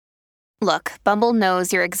Look, Bumble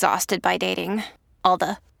knows you're exhausted by dating. All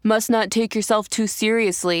the must not take yourself too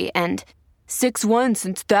seriously and 6'1"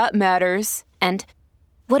 since that matters. And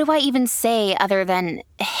what do I even say other than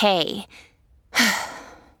hey?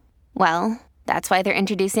 Well, that's why they're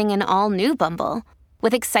introducing an all-new Bumble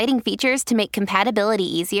with exciting features to make compatibility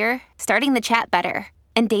easier, starting the chat better,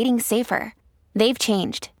 and dating safer. They've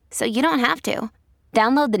changed, so you don't have to.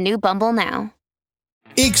 Download the new Bumble now.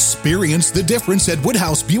 Experience the difference at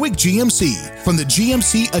Woodhouse Buick GMC. From the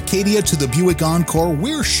GMC Acadia to the Buick Encore,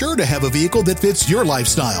 we're sure to have a vehicle that fits your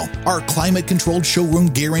lifestyle. Our climate-controlled showroom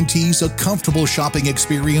guarantees a comfortable shopping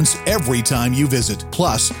experience every time you visit.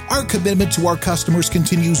 Plus, our commitment to our customers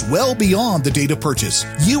continues well beyond the date of purchase.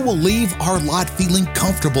 You will leave our lot feeling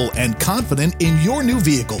comfortable and confident in your new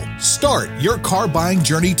vehicle. Start your car buying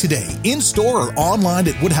journey today, in-store or online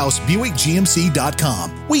at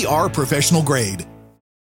WoodhouseBuickGMC.com. We are professional grade.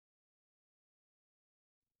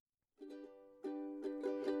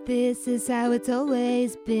 This is how it's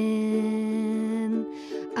always been.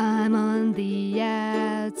 I'm on the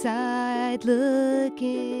outside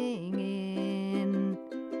looking in.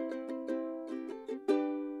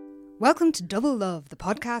 Welcome to Double Love, the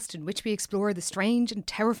podcast in which we explore the strange and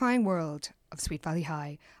terrifying world of Sweet Valley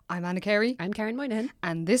High. I'm Anna Carey. I'm Karen Moynihan.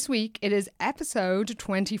 And this week it is episode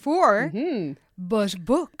 24, but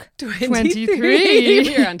book 23.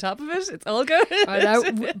 23. We're on top of it. It's all good. I know,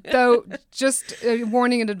 though, just a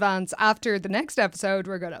warning in advance, after the next episode,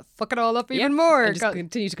 we're going to fuck it all up even more. And just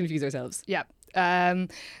continue to confuse ourselves. Yeah.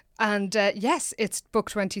 Yes, it's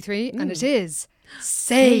book 23, and it is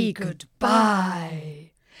Say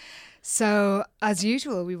Goodbye. So, as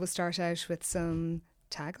usual, we will start out with some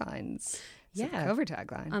taglines. Some cover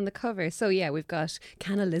tagline. On the cover. So, we've got,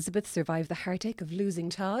 can Elizabeth survive the heartache of losing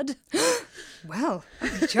Todd? Well,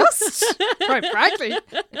 just, quite frankly.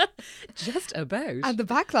 Just about. And the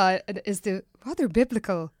backline is the rather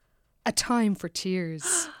biblical, a time for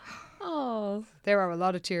tears. Oh. There are a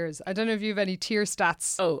lot of tears. I don't know if you have any tear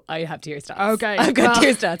stats. Oh, I have tear stats. Okay. I've got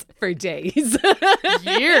tear stats for days.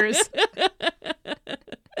 Years.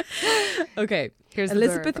 Okay. Here's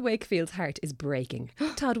Elizabeth Wakefield's heart is breaking.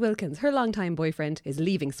 Todd Wilkins, her longtime boyfriend, is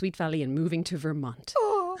leaving Sweet Valley and moving to Vermont.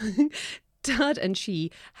 Oh. Todd and she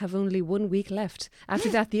have only 1 week left. After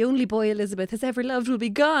that, the only boy Elizabeth has ever loved will be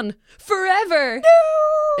gone forever.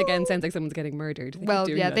 No! Again, sounds like someone's getting murdered. Well,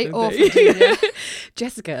 they don't often do, yeah.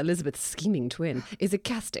 Jessica, Elizabeth's scheming twin, is a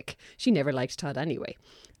castic. She never liked Todd anyway.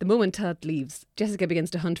 The moment Todd leaves, Jessica begins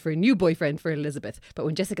to hunt for a new boyfriend for Elizabeth. But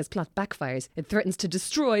when Jessica's plot backfires, it threatens to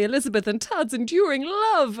destroy Elizabeth and Todd's enduring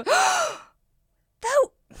love.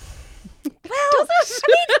 Though, well, I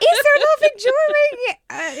mean, is there love enduring?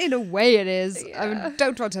 In a way it is. Yeah. I mean,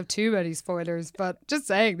 don't want to have too many spoilers, but just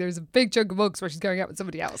saying there's a big chunk of books where she's going out with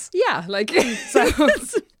somebody else. Yeah, like, So it's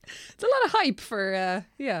a lot of hype for, I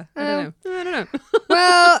don't know.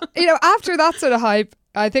 Well, after that sort of hype,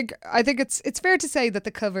 I think it's fair to say that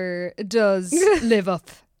the cover does live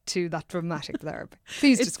up to that dramatic blurb.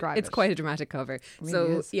 Please describe it. It's quite a dramatic cover. Really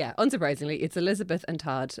So, is. unsurprisingly, it's Elizabeth and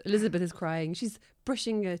Todd. Elizabeth is crying. She's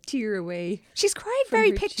brushing a tear away. She's crying from very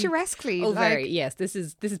her cheek. picturesquely. Oh, like, very. Yes, this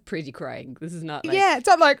is pretty crying. This is not like yeah, it's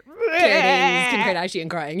not like Kim Kardashian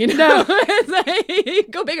crying, No. It's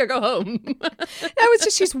like, go big or go home. No, it's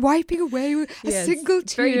just she's wiping away a Yes, single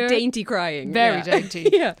tear. Very dainty crying. Very dainty.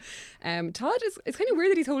 Yeah. Todd it's kind of weird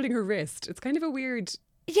that he's holding her wrist. It's kind of a weird.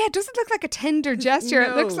 Yeah, it doesn't look like a tender gesture.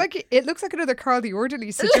 No. It looks like another Carl the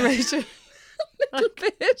Orderly situation. little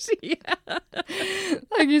bit, yeah.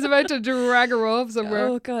 Like he's about to drag her off somewhere.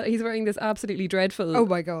 Oh god, he's wearing this absolutely dreadful. Oh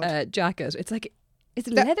my God. Jacket. It's like, is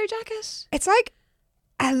it a leather jacket? It's like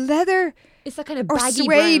a leather It's that kind of or baggy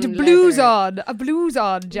suede brown a blues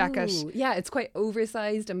on jacket. Ooh, yeah, it's quite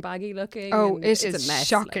oversized and baggy looking. Oh, and it's a mess.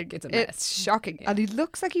 shocking. Like, it's a mess. It's shocking. Yeah. And he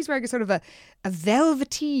looks like he's wearing a sort of a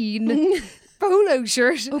velveteen polo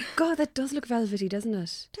shirt. Oh god, that does look velvety, doesn't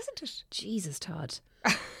it? Doesn't it? Jesus, Todd.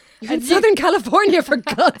 You're in Southern California, for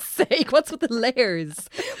God's sake. What's with the layers?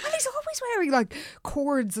 Well, he's always wearing like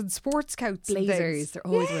cords and sports coats and Blazers. things. They're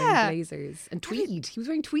always wearing blazers. And tweed. He was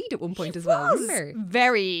wearing tweed at one point as well. Remember?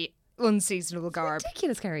 Very unseasonable garb.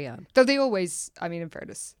 Ridiculous carry on. Though they always, I mean, in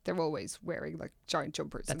fairness, they're always wearing like giant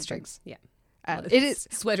jumpers and true. things. Yeah. It is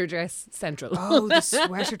sweater dress central. Oh, the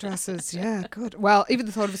sweater dresses. Yeah, good. Well, even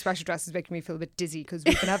the thought of a sweater dress is making me feel a bit dizzy because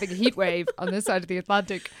we've been having a heat wave on this side of the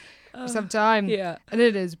Atlantic for some time. Yeah. And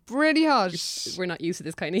it is pretty hot. We're not used to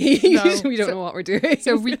this kind of heat. No. We don't know what we're doing.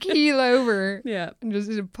 So if we keel over yeah. and just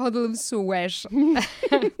in a puddle of sweat,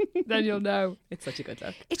 then you'll know. It's such a good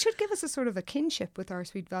look. It should give us a sort of a kinship with our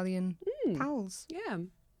Sweet Valleyan pals. Yeah.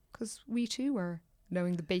 Because we too are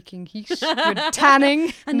knowing the baking heat, good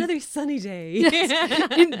tanning. Another sunny day.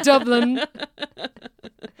 In Dublin.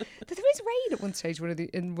 There is rain at one stage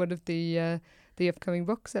in one of the upcoming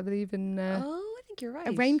books, I believe. I think you're right.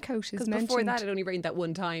 A raincoat is mentioned. Before that, it only rained that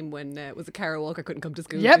one time when was it Cara Walker couldn't come to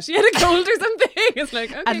school. Yep. She had a cold or something. It's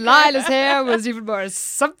like, okay, and Lila's hair was even more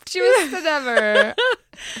sumptuous than ever.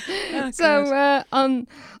 So on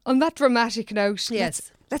that dramatic note,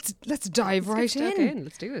 yes, let's dive right in.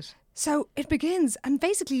 Let's do it. So it begins, and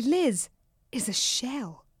basically Liz is a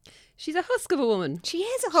shell. She's a husk of a woman. She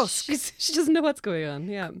is a husk. She doesn't know what's going on,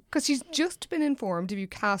 yeah. Because she's just been informed, if you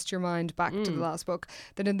cast your mind back to the last book,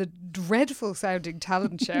 that in the dreadful sounding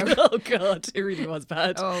talent show. Oh, God, it really was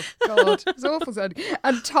bad. Oh, God, it was awful sounding.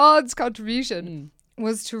 And Todd's contribution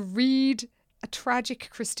was to read a tragic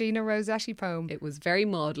Christina Rossetti poem. It was very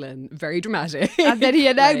maudlin, very dramatic. And then he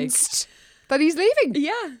announced that he's leaving.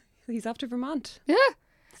 Yeah, he's off to Vermont. Yeah.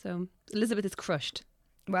 So Elizabeth is crushed.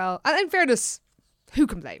 Well, and in fairness, who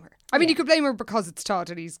can blame her? I mean, you could blame her because it's Todd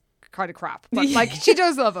and he's kind of crap. But, like, she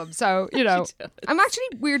does love him. So, you know, I'm actually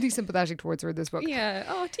weirdly sympathetic towards her in this book. Yeah.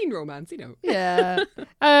 Oh, teen romance, you know. Yeah.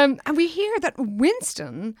 And we hear that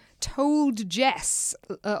Winston told Jess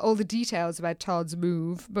all the details about Todd's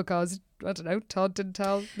move because, I don't know, Todd didn't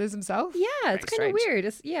tell Liz himself. Yeah, it's kind of weird.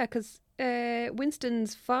 Because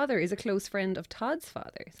Winston's father is a close friend of Todd's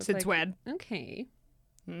father. So Since when? Okay.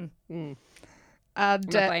 And I'm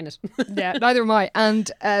not buying it. yeah, neither am I.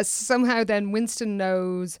 And somehow then Winston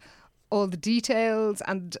knows all the details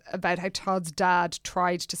and about how Todd's dad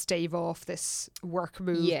tried to stave off this work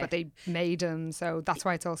move, but they made him. So that's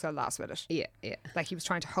why it's also last minute. Yeah, yeah. Like he was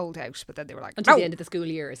trying to hold out, but then they were like, until the end of the school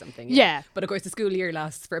year or something. Yeah. But of course, the school year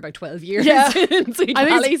lasts for about 12 years in Sweet And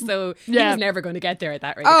Valley, so he was never going to get there at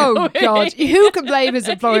that rate. Oh, God. Who can blame his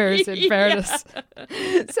employers, in fairness?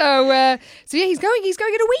 So yeah, he's going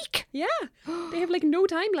in a week. Yeah. They have like no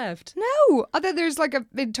time left. No. And then there's like an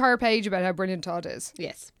entire page about how brilliant Todd is.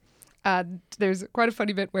 Yes. And there's quite a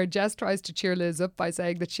funny bit where Jess tries to cheer Liz up by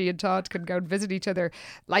saying that she and Todd can go and visit each other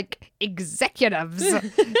like executives.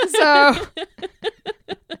 So,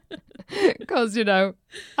 because, you know,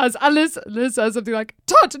 as Liz says something like,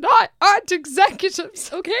 Todd and I aren't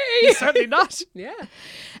executives. Okay. Certainly not. Yeah.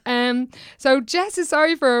 So Jess is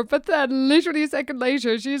sorry for her, but then literally a second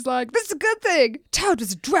later, she's like, this is a good thing. Todd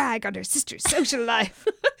was a drag on her sister's social life.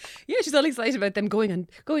 Yeah, she's all excited about them going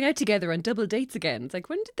out together on double dates again. It's like,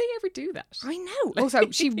 when did they ever do that? I know. Also,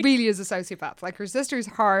 she really is a sociopath. Like, her sister's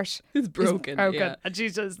heart is broken. Yeah. And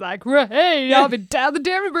she's just like, hey, I'll be down the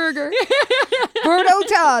dairy burger. Poor old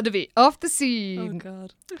Todd to be off the scene. Oh,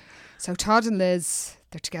 God. So Todd and Liz,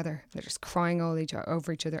 they're together. They're just crying over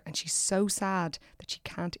each other. And she's so sad that she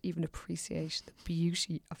can't even appreciate the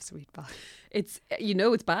beauty of Sweet Valley. It's,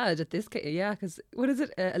 it's bad at this case. Yeah, because what is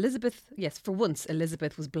it? Elizabeth, yes, for once,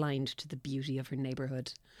 Elizabeth was blind to the beauty of her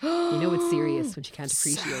neighbourhood. It's serious when she can't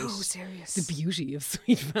appreciate the beauty of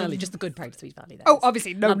Sweet Valley. Just the good part of Sweet Valley.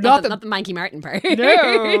 Obviously. No, not the Manky Martin part.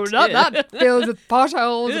 No, not that. Filled with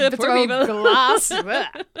potholes and bits of old glass.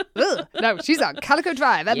 No, she's on Calico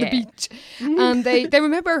Drive at the beach. And they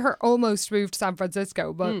remember her almost moved to San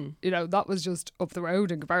Francisco, but, that was just up the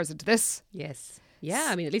road in comparison to this. Yes. Yeah,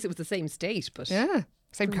 I mean, at least it was the same state, but... Yeah,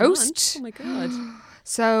 same coast. Oh, my God.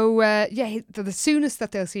 So, the soonest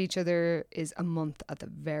that they'll see each other is a month at the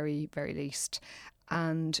very, very least.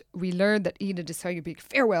 And we learn that Enid is throwing a big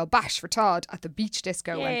farewell bash for Todd at the beach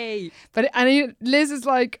disco. Yay! Liz is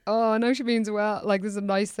like, oh, I know she means well, like, this is a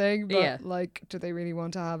nice thing, but, like, do they really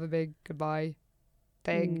want to have a big goodbye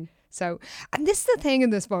thing? So, and this is the thing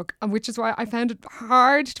in this book, and which is why I found it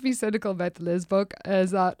hard to be cynical about the Liz book,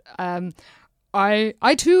 is that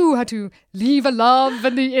I too had to leave a love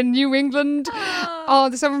in New England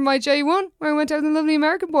the summer of my J1, where I went out with a lovely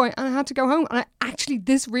American boy, and I had to go home. And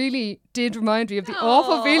this really did remind me of the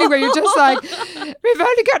awful feeling where you're just like, we've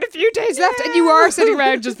only got a few days left, and you are sitting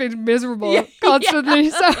around just feeling miserable constantly.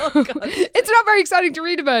 So it's not very exciting to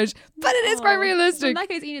read about, but it is quite realistic. So in that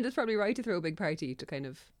case, Enid is probably right to throw a big party to kind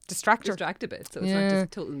of distract a bit, so it's not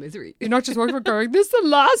just total misery. You're not just walking around going, this is the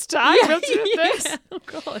last time we'll do this. Yeah. Oh,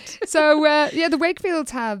 God. So, the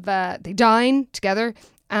Wakefields have, they dine together,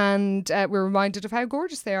 and we're reminded of how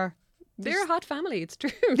gorgeous they are. They're a hot family, it's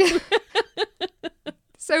true.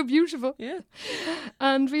 So beautiful. Yeah.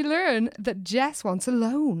 And we learn that Jess wants a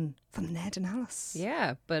loan from Ned and Alice.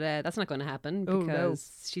 Yeah, but that's not going to happen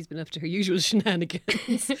because she's been up to her usual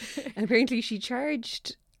shenanigans. And apparently she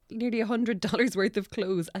charged nearly $100 worth of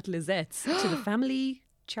clothes at Lizette's to the family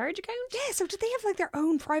charge account. Yeah, so did they have like their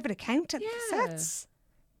own private account at Lizette's?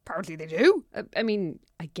 Apparently they do. I mean,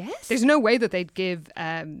 I guess. There's no way that they'd give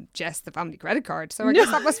Jess the family credit card, so I guess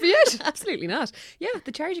that must be it. Absolutely not. Yeah,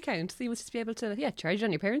 the charge account. So you must just be able to, charge it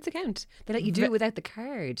on your parents' account. They let you do it without the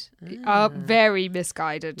card. Very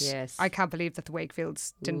misguided. Yes. I can't believe that the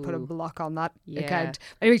Wakefields didn't put a block on that Yeah. account.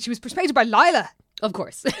 Anyway, she was persuaded by Lila. Of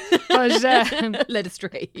course. But, Led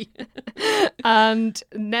astray. and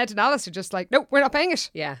Ned and Alice are just like, no, we're not paying it.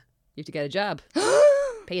 Yeah. You have to get a job.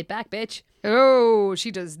 Pay it back, bitch. Oh, she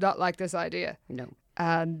does not like this idea. No.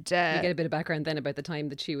 And You get a bit of background then about the time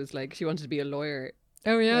that she was like, she wanted to be a lawyer.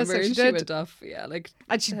 oh yeah, so Remember? she And did. went off, like,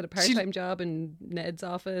 And she had a part-time job in Ned's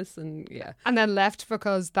office and yeah. And then left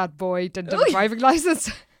because that boy didn't have a driving license.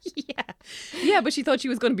 Yeah, but she thought she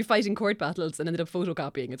was going to be fighting court battles and ended up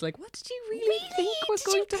photocopying. It's like, what did you really think was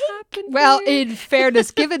going to happen? Well, here? in fairness,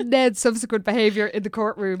 given Ned's subsequent behaviour in the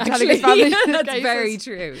courtroom, telling Actually, his family that's cases, very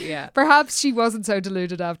true. Yeah, perhaps she wasn't so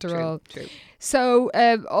deluded after all. true. So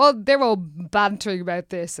they're all bantering about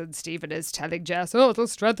this, and Stephen is telling Jess, "Oh, it'll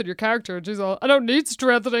strengthen your character," and she's all, "I don't need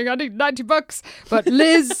strengthening. I need $90." But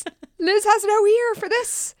Liz has no ear for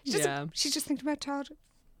this. She's just thinking about Todd.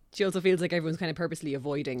 She also feels like everyone's kind of purposely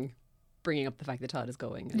avoiding bringing up the fact that Todd is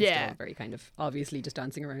going. And Yeah. still very kind of obviously just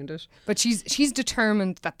dancing around it. But she's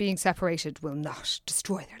determined that being separated will not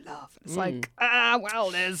destroy their love. It's like, well,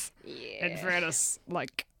 Liz, in fairness,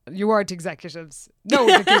 like, you aren't executives. No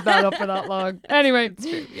one can keep that up for that long. Anyway. It's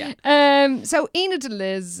true, yeah. So Enid and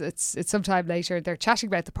Liz, it's sometime later, they're chatting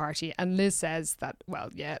about the party, and Liz says that, well,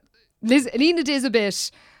 yeah, Liz and Enid is a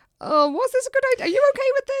bit, oh, was this a good idea? Are you okay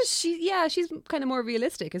with this? She's kind of more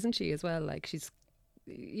realistic, isn't she, as well? Like, she's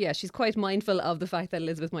quite mindful of the fact that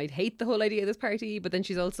Elizabeth might hate the whole idea of this party, but then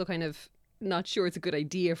she's also kind of not sure it's a good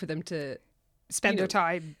idea for them to Spend their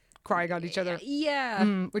time crying on each other. Yeah.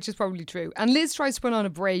 Which is probably true. And Liz tries to put on a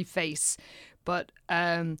brave face, but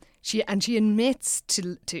she admits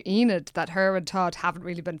to Enid that her and Todd haven't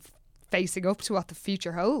really been facing up to what the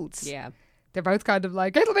future holds. Yeah. They're both kind of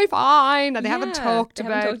like, it'll be fine, and they haven't talked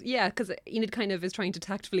about. Because Enid kind of is trying to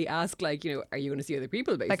tactfully ask, like, you know, are you going to see other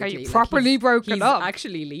people, basically? Like, are you properly broken he's up?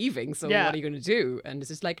 actually leaving, so Yeah. what are you going to do? And it's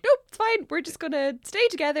just like, nope, it's fine. We're just going to stay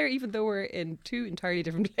together, even though we're in two entirely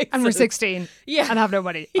different places. And we're 16 Yeah. and have no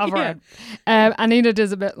money of our Yeah. own. And Enid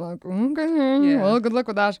is a bit like, okay, Yeah. well, good luck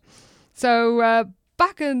with that. So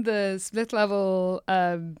back in the split level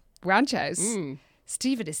ranch house,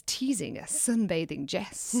 Stephen is teasing a sunbathing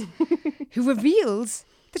Jess, who reveals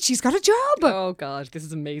that she's got a job. Oh, God, this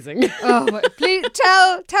is amazing. Please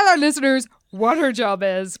tell our listeners what her job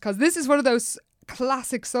is, because this is one of those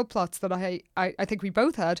classic subplots that I think we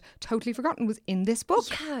both had totally forgotten was in this book.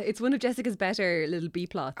 Yeah, it's one of Jessica's better little B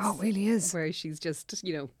plots. Oh, it really is. Where she's just,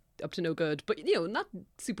 you know, up to no good, but, you know, not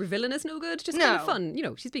super villainous no good, just No. kind of fun. You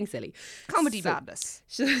know, she's being silly. Comedy So- madness.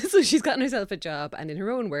 So she's gotten herself a job, and in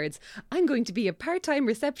her own words, I'm going to be a part-time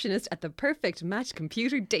receptionist at the Perfect Match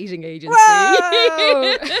computer dating agency.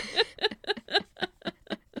 Whoa!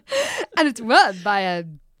 And it's run by a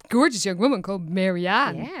gorgeous young woman called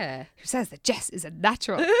Marianne, Yeah. who says that Jess is a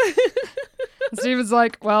natural. And Stephen's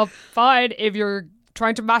like, well, fine, if you're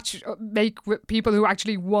trying to make with people who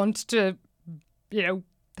actually want to, you know,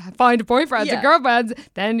 find boyfriends and Yeah. girlfriends,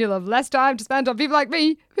 then you'll have less time to spend on people like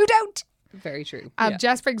me who don't. Very true. And Yeah.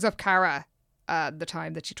 Jess brings up Cara the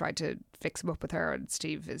time that she tried to fix him up with her, and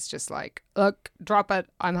Steve is just like, look, drop it,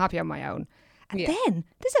 I'm happy on my own. And then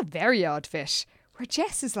there's a very odd bit where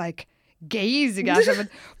Jess is like gazing at him and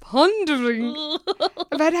pondering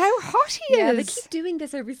about how hot he Yeah, is. they keep doing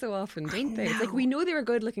this every so often, don't they? It's like, we know they're a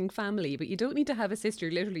good-looking family, but you don't need to have a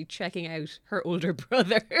sister literally checking out her older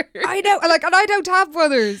brother. I know, like, and I don't have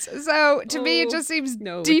brothers, so to me it just seems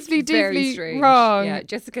deeply, it's very deeply strange. wrong. Yeah,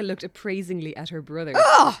 Jessica looked appraisingly at her brother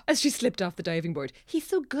as she slipped off the diving board. He's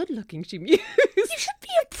so good-looking, she mused. You should be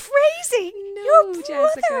appraising No, your brother.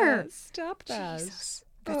 Jessica, stop that. Jesus.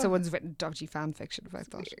 Bet someone's written dodgy fan fiction about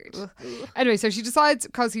that. Ugh. Anyway, so she decides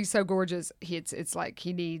because he's so gorgeous, it's like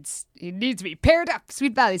he needs to be paired up,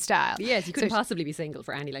 Sweet Valley style. Yes, you couldn't So possibly be single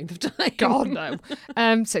for any length of time. God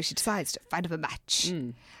no. So she decides to find up a match.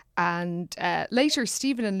 And later,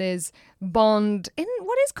 Stephen and Liz bond in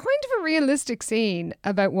what is kind of a realistic scene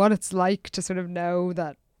about what it's like to sort of know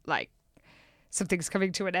that, like, something's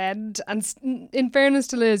coming to an end. And in fairness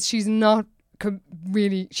to Liz, she's not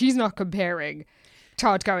she's not comparing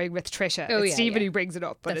Todd going with Trisha. Oh, It's yeah, Stephen yeah. who brings it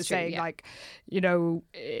up, but That's it's true, saying, yeah. like, you know,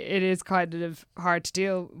 it is kind of hard to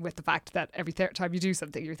deal with the fact that every third time you do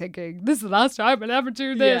something, you're thinking, this is the last time I'll ever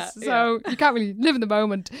do this. Yeah, So you can't really live in the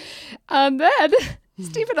moment. And then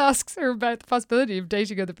Stephen asks her about the possibility of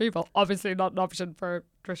dating other people. Obviously not an option for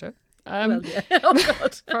Trisha. Well, yeah. Oh,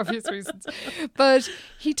 God. For obvious reasons. But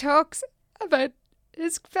he talks about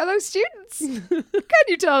his fellow students. Can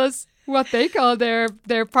you tell us what they call their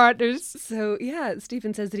partners? So, yeah,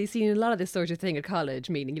 Stephen says that he's seen a lot of this sort of thing at college,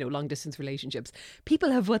 meaning, long distance relationships.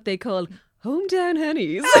 People have what they call hometown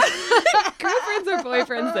honeys. Girlfriends or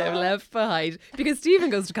boyfriends they've left behind. Because Stephen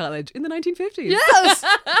goes to college in the 1950s. Yes.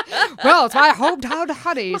 Well, it's my hometown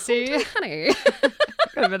honey, see? Honey.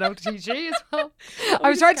 Could have been OTG as well. I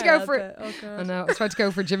was trying to go for it. Oh, God. I know. I was trying to go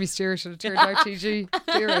for Jimmy Stewart and it turned out TG.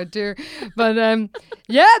 Dear, oh dear. But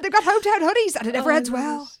yeah, they've got hometown hoodies and it never ends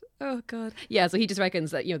well. Oh, God. Yeah, so he just reckons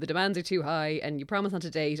that, the demands are too high and you promise not to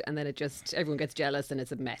date and then everyone gets jealous and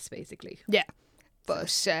it's a mess, basically. Yeah.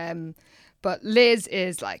 But Liz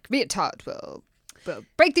is like, me and Todd will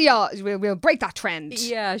break we'll break that trend.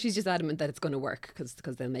 Yeah, she's just adamant that it's going to work because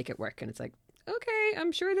they'll make it work. And it's like, okay,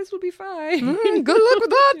 I'm sure this will be fine. Good luck with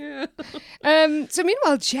that. Yeah. So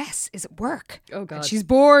meanwhile, Jess is at work. Oh, God. And she's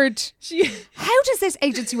bored. She... How does this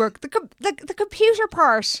agency work? The computer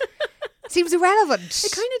part seems irrelevant.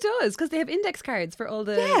 It kind of does because they have index cards for all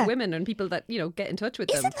the women and people that, get in touch with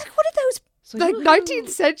Is them. it like one of those So like 19th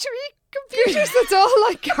century computers that's all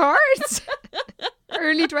like cards?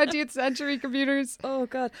 Early 20th century computers. Oh,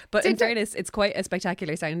 God. But in fairness, it's quite a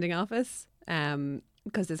spectacular sounding office.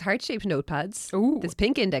 Because there's heart-shaped notepads, Ooh. there's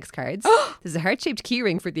pink index cards, there's a heart-shaped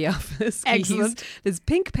keyring for the office. Excellent. There's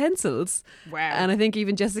pink pencils. Wow. And I think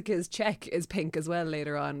even Jessica's check is pink as well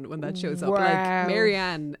later on when that shows up. Wow. Like,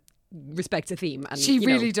 Marianne respects a theme. And She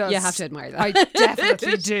really does. You have to admire that. I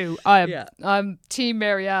definitely do. I'm Team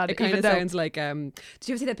Marianne. It kind of though- sounds like, did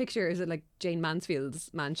you ever see that picture? Is it like Jane Mansfield's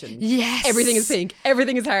mansion? Yes. Everything is pink.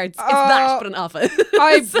 Everything is hearts. It's that, but an office.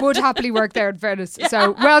 I would happily work there in fairness.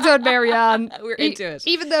 So well done, Marianne. We're into it.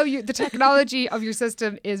 Even though the technology of your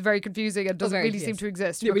system is very confusing and doesn't very, really seem yes. to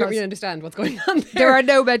exist. Yeah, we don't really understand what's going on there. There are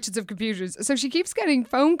no mentions of computers. So she keeps getting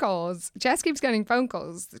phone calls. Jess keeps getting phone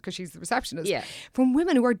calls because she's the receptionist. Yeah. From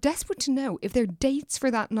women who are desperate to know if their dates for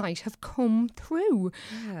that night have come through.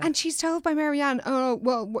 Yeah. And she's told by Marianne, oh,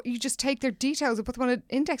 well, you just take their details and put them on an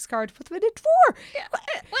index card, put them in a drawer.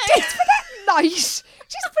 Dates for that night. She's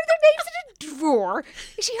putting their names in a drawer.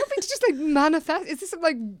 Is she hoping to just like manifest? Is this some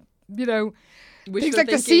like, Wishful things like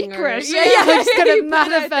The thinking Secret? or- Yeah, like just gonna You put it out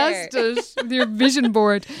manifest there. it with your vision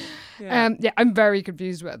board. Yeah. I'm very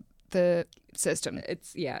confused with the system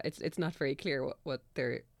It's not very clear what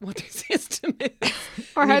their system is.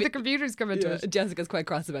 or how the computers come into Yeah, it. Jessica's quite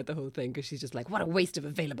cross about the whole thing because she's just like, what a waste of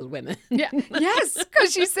available women. Yeah, yes,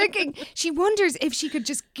 because she's thinking, she wonders if she could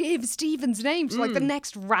just give Stephen's name to like the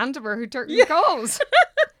next randomer who calls.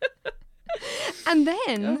 And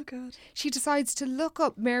then Oh, God. she decides to look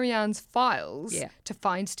up Marianne's files Yeah. to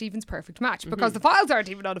find Stephen's perfect match because the files aren't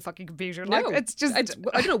even on a fucking computer. Like, No, it's just. I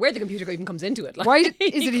don't know where the computer even comes into it. Like, Why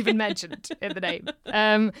is it even mentioned in the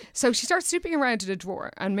name? So she starts snooping around in a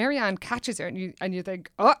drawer, and Marianne catches her, and you think,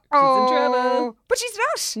 oh, She's in trouble. but she's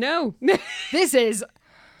not. No. This is,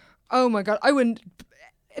 oh my God, I wouldn't.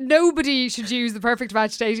 Nobody should use the perfect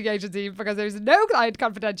match dating agency because there's no client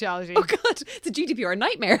confidentiality. Oh, God. It's a GDPR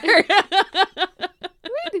nightmare.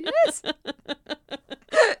 It really is.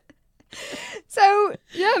 So,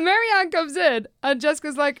 yeah, Marianne comes in and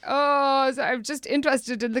Jessica's like, oh, so I'm just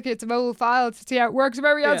interested in looking at some old files to see how it works. And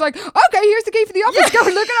Marianne's Yeah. like, okay, here's the key for the office. Go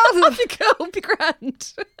and look at all of them. Off you go. Be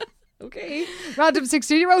grand. Okay. Random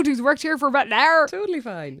 16-year-old who's worked here for about an hour. Totally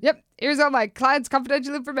fine. Yep, here's all my clients'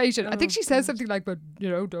 confidential information. I think she says something like, but,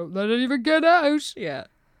 don't let it even get out. Yeah.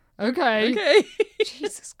 Okay. Okay.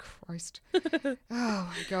 Jesus Christ. Oh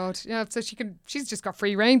my God. Yeah, so she's just got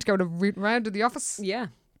free reign to go to root around in the office. Yeah.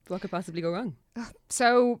 What could possibly go wrong?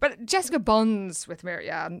 So, but Jessica bonds with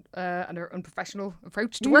Marianne and her unprofessional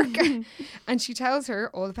approach to work. And she tells her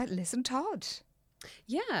all about Liz and Todd.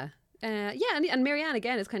 Yeah. And Marianne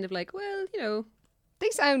again is kind of like, well, They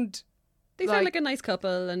sound sound like a nice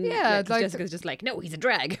couple, and Yeah, 'cause like- Jessica's just like, no, he's a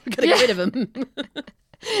drag. We gotta get rid of him.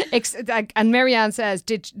 and Marianne says,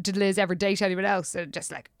 did Liz ever date anyone else? And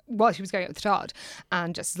just like, well, she was going out with Todd,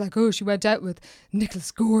 and just like, oh, she went out with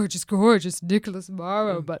Nicholas, gorgeous Nicholas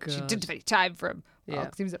Morrow, but she God. didn't have any time for him. Yeah.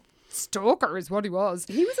 'Cause he was a stalker, is what he was.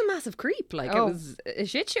 He was a massive creep. Like, Oh. it was a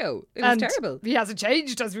shit show. It was And terrible. he hasn't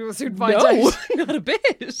changed, as we will soon find No, out. not a bit.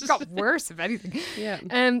 It's got worse, if anything. Yeah.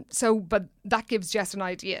 But that gives Jess an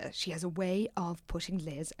idea. She has a way of putting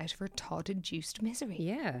Liz out of her Todd-induced misery.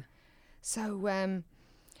 Yeah. So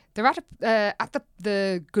they're at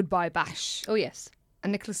the goodbye bash, Oh, yes.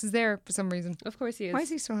 and Nicholas is there for some reason. Of course he is. Why is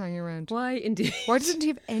he still hanging around? Why indeed? Why doesn't he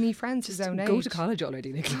have any friends his own age? Go to college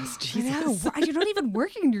already, Nicholas. I Jesus. know. Why- You're not even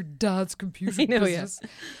working in your dad's computer I know, yeah.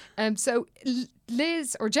 business. So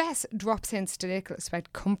Liz or Jess drops hints to Nicholas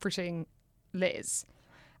about comforting Liz,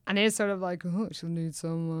 and is sort of like, oh, she'll need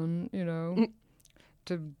someone,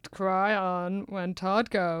 to cry on when Todd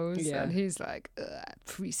goes. Yeah. And he's like, I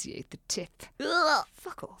appreciate the tip. Ugh.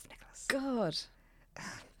 Fuck off, Nicholas. God.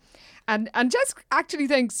 And Jess actually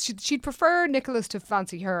thinks she'd prefer Nicholas to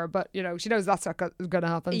fancy her, but, you know, she knows that's not going to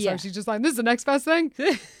happen. Yeah. So she's just like, this is the next best thing.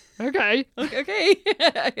 Okay. Okay.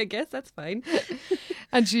 I guess that's fine.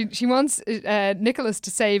 And she wants Nicholas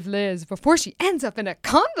to save Liz before she ends up in a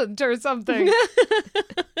convent or something.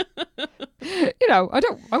 You know, I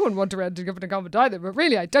wouldn't want her to end up in a convent either, but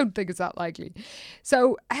really I don't think it's that likely.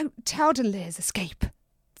 So Todd and Liz escape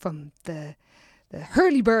from the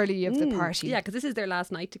hurly-burly of the party. Yeah, because this is their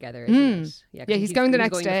last night together, isn't it? Yeah, he's going the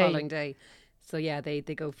next day. The following day. So yeah, they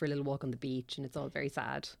go for a little walk on the beach and it's all very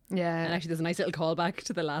sad. Yeah. And actually there's a nice little callback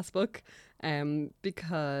to the last book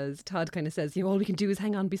because Todd kind of says, you know, all we can do is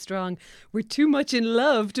hang on, be strong. We're too much in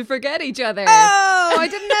love to forget each other. Oh, I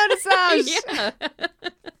didn't notice that.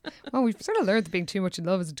 Yeah. Well, we've sort of learned that being too much in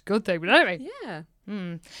love is a good thing, but anyway. Yeah.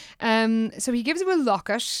 So he gives her a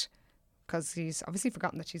locket because he's obviously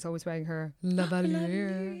forgotten that she's always wearing her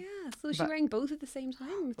lavalier. Yeah, so she's wearing both at the same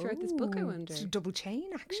time throughout this book, I wonder. It's a double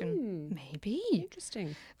chain action. Maybe.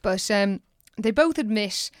 Interesting. But they both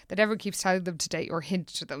admit that everyone keeps telling them to date or hint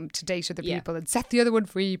to them to date other people and set the other one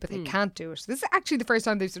free, but they can't do it. So this is actually the first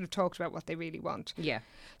time they've sort of talked about what they really want. Yeah.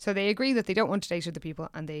 So they agree that they don't want to date other people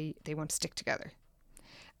and they want to stick together.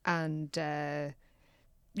 And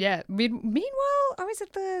meanwhile, or is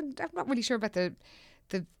it I'm not really sure about the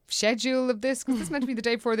schedule of this because this is meant to be the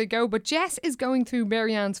day before they go, but Jess is going through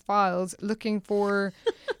Marianne's files looking for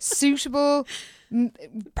suitable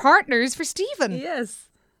partners for Stephen. Yes.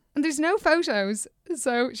 And there's no photos,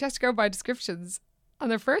 so she has to go by descriptions.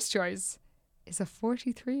 And their first choice is a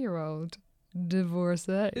 43-year-old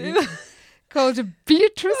divorcee called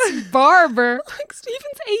Beatrice Barber. Like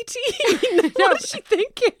Stephen's 18. What is she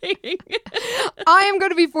thinking? I am going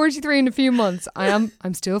to be 43 in a few months.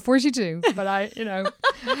 I'm still 42, but I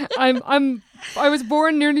was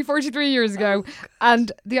born nearly 43 years ago,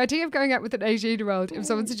 and the idea of going out with an 18-year-old, if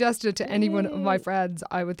someone suggested it to any one of my friends,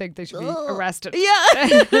 I would think they should be arrested.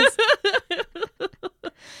 Yeah.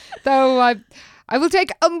 Though I will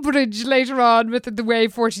take umbrage later on with the way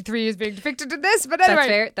 43 is being depicted in this, but anyway. That's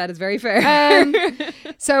fair. That is very fair.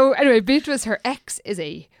 So anyway, Beatrice, her ex, is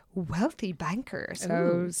a wealthy banker.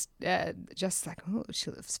 So just like,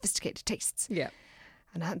 she'll have sophisticated tastes. Yeah.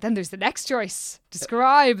 And then there's the next choice.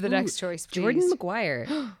 Describe the next choice, please. Jordan Maguire.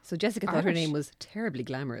 So Jessica thought her name was terribly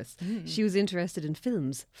glamorous. She was interested in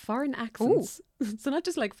films, foreign accents. So not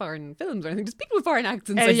just like foreign films or anything, just people with foreign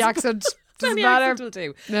accents. Any accent. Doesn't Any matter. accent will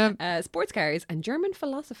do. Yeah. Sports cars and German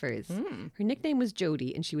philosophers. Her nickname was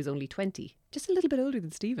Jodie and she was only 20. Just a little bit older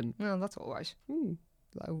than Stephen. Well, that's all right.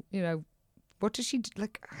 So, you know, what does she do?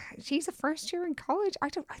 Like, she's a first year in college. I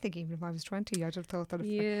think even if I was 20, I'd have thought that.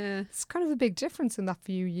 It's kind of a big difference in that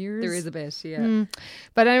few years. There is a bit, yeah.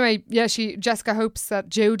 But anyway, yeah, Jessica hopes that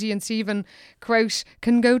Jodie and Stephen, quote,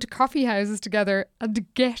 can go to coffee houses together and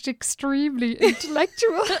get extremely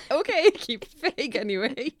intellectual. Okay, keep it vague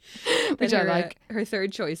anyway. Which I like. Her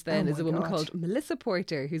third choice then is a woman called Melissa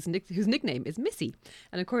Porter, whose nickname is Missy.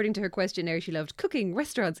 And according to her questionnaire, she loved cooking,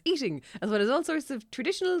 restaurants, eating, as well as all sorts of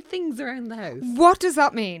traditional things around the house. What does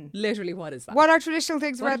that mean? Literally, what is that? What are traditional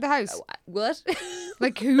things around the house? What?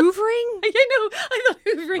 Like hoovering? I know. I thought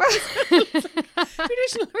hoovering was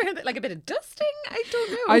traditional around it, like a bit of dusting. I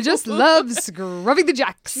don't know. I just love scrubbing the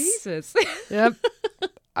jacks. Jesus. Yep.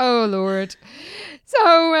 Oh, Lord.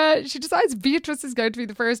 So she decides Beatrice is going to be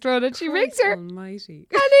the first one, and she rings her. Almighty.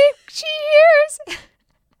 And she hears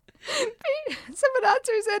someone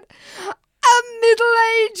answers in a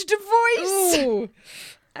middle-aged voice. Oh.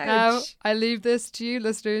 Now, Ouch. I leave this to you,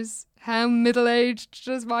 listeners. How middle-aged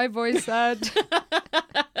does my voice sound?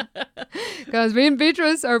 Because me and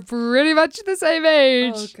Beatrice are pretty much the same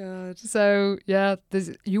age. Oh, God. So, yeah,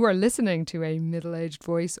 you are listening to a middle-aged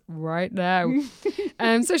voice right now.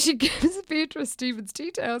 So she gives Beatrice Stephen's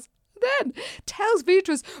details. Then tells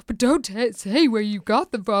Beatrice, but don't say where you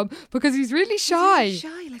got them from because he's really shy. He's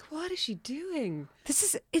really shy. Like, what is she doing? This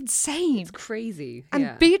is insane. It's crazy. And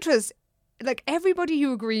yeah. Beatrice, like everybody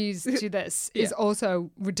who agrees to this is also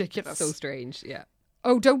ridiculous. So strange, yeah.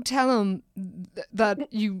 Oh, don't tell him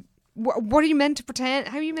that you... What are you meant to pretend?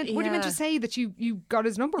 What are you meant to say that you got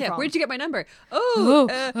his number from? Where'd you get my number?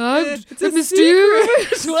 It's a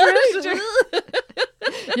mysterious stranger.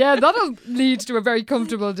 Yeah, that'll lead to a very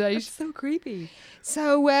comfortable date. That's so creepy.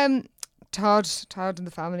 So Todd and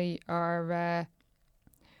the family are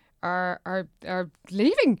are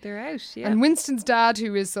leaving. They're out, yeah. And Winston's dad,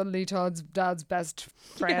 who is suddenly Todd's dad's best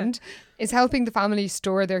friend, is helping the family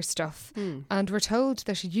store their stuff. And we're told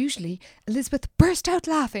that usually Elizabeth burst out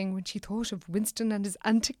laughing when she thought of Winston and his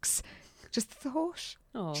antics. Just the thought.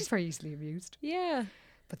 Oh. She's very easily amused. Yeah.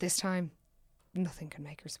 But this time, nothing can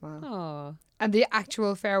make her smile. Oh. And the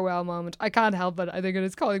actual farewell moment, I can't help it. I think it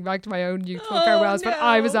is calling back to my own youthful farewells. But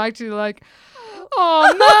I was actually like, oh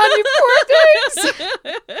man, you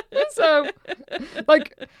poor things. So,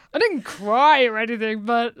 like, I didn't cry or anything,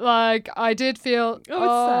 but like, I did feel, sad.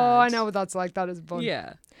 I know what that's like. That is fun.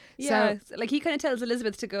 Yeah. So- Yeah. Like, he kind of tells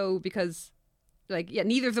Elizabeth to go because, like,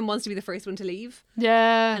 neither of them wants to be the first one to leave.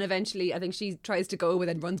 Yeah. And eventually, I think she tries to go, but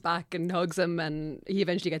then runs back and hugs him, and he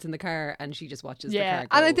eventually gets in the car, and she just watches the car go.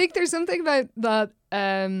 And I think there's something about that,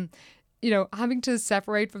 having to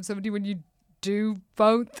separate from somebody when you do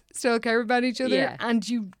both still care about each other, Yeah. and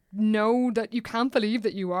you know that you can't believe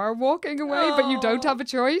that you are walking away, but you don't have a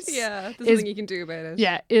choice. Yeah, there's is- nothing you can do about it.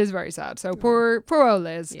 Yeah, it is very sad. So poor old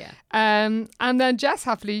Liz. Yeah. And then Jess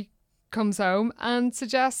happily comes home and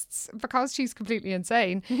suggests, because she's completely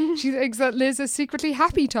insane, she thinks that Liz is secretly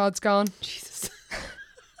happy Todd's gone. Jesus.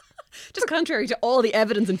 Just contrary to all the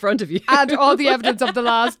evidence in front of you. And all the evidence of the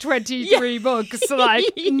last 23 books. So, like,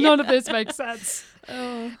 none of this makes sense.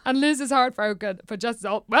 Oh. And Liz is heartbroken, but Jess is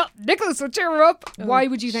all, well, Nicholas will cheer her up. Why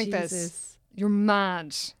would you think this? Jesus. You're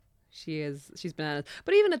mad. She is. She's bananas.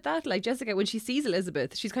 But even at that, like, Jessica, when she sees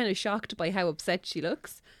Elizabeth, she's kind of shocked by how upset she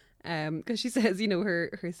looks. Because she says,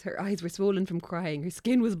 her eyes were swollen from crying, her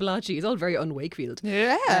skin was blotchy. It's all very un-Wakefield.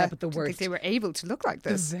 Yeah. But the Didn't think worst, they were able to look like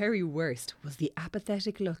the this. very worst, was the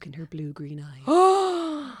apathetic look in her blue-green eyes.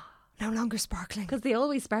 Oh, no longer sparkling. Because they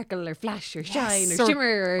always sparkle or flash or shine Yes, or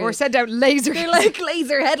shimmer or send out lasers. they're like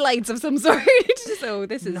laser headlights of some sort. So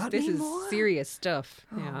this is Not this anymore. is serious stuff.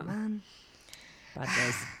 Oh, Yeah, man. bad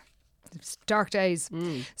days. It's dark days.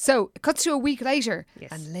 So it cuts to a week later,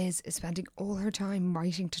 Yes. and Liz is spending all her time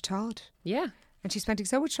writing to Todd. Yeah, And she's spending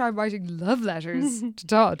so much time writing love letters to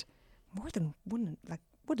Todd. More than one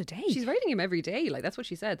a day. she's writing him every day. Like, that's what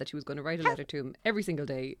she said, that she was going to write a letter to him every single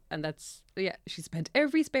day, and she spent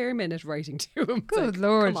every spare minute writing to him. It's Good like,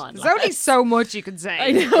 Lord. come on, There's only lads. so much you can say. I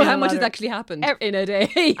in know a how much has letter. actually happened in a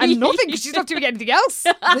day, And nothing, because she's not doing anything else.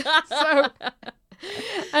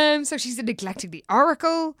 So she's neglecting the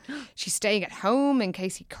Oracle. She's staying at home in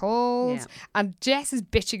case he calls. Yeah. And Jess is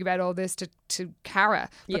bitching about all this to Cara.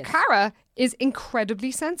 But Yes. Cara is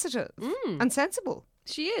incredibly sensitive and sensible.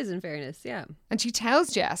 She is, in fairness. Yeah, And she tells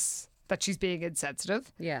Jess that she's being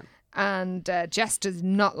insensitive. yeah. And Jess does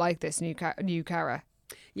not like this new Cara.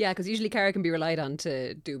 Yeah, because usually Cara can be relied on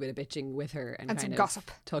to do a bit of bitching with her and And kind some of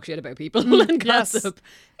gossip. talk shit about people and yes. gossip,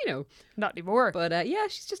 Not anymore. But yeah,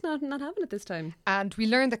 she's just not having it this time. And we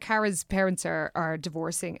learn that Cara's parents are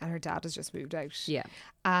divorcing and her dad has just moved out. Yeah.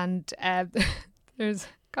 And there's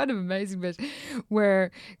kind of amazing bit where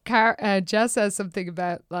Jess says something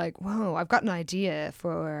about like, whoa, I've got an idea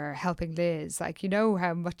for helping Liz. Like, you know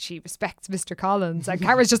how much she respects Mr. Collins. And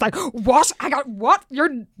Cara's just like, what? I got what?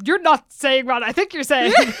 You're not saying what I think you're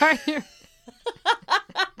saying. Are you?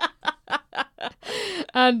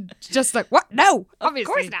 And just like, what? No,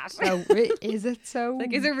 obviously not. No, is it so?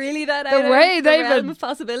 Like, is it really that The out way of the they've realm been of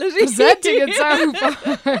possibility? presenting it so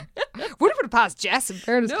far. Would have passed Jess, in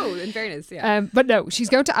fairness. No, in fairness, yeah. But no, she's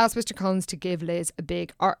going to ask Mr. Collins to give Liz a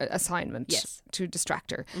big assignment Yes. to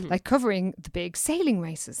distract her, like covering the big sailing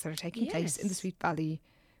races that are taking place in the Yes. Sweet Valley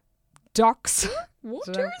docks.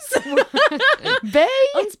 Waters? Bay?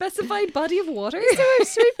 Unspecified body of water? Is there a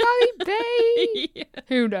Sweet Valley Bay? Yeah.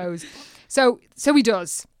 Who knows? So he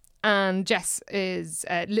does. And Jess is,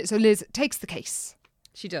 so Liz takes the case.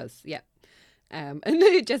 She does, yeah. And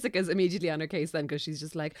Jessica's immediately on her case then because she's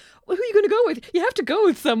just like, well, who are you going to go with? You have to go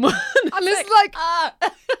with someone. And Liz is like,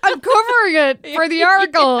 I'm covering it for the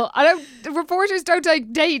Oracle. Reporters don't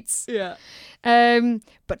take dates. Yeah.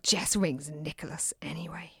 But Jess rings Nicholas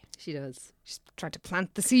anyway. She does. She's trying to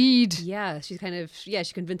plant the seed. Yeah, she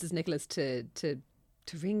convinces Nicholas to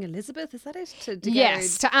ring Elizabeth, is that it? To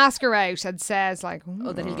Yes, to ask her out, and says like,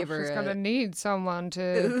 that he'll give her she's a- gonna need someone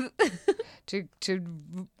to to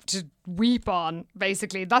weep on.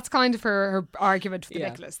 Basically, that's kind of her argument for Yeah.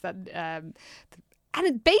 Nicholas. That and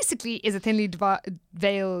it basically is a thinly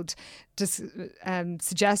veiled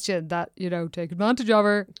suggestion that, take advantage of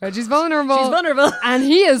her when she's vulnerable. She's vulnerable. And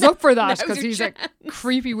he is up for that Now's because your he's a chance.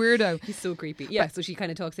 creepy weirdo. He's so creepy. Yeah, so she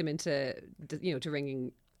kind of talks him into, to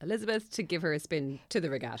ringing Elizabeth to give her a spin to the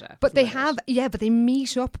regatta. But they Something like have, but they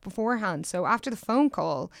meet up beforehand. So after the phone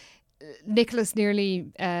call, Nicholas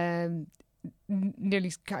nearly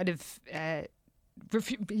kind of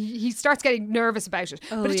he starts getting nervous about it.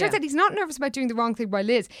 But it turns out he's not nervous about doing the wrong thing by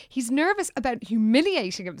Liz. He's nervous about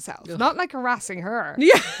humiliating himself, not like harassing her.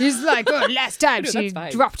 Yeah. He's like, oh, last time No, she that's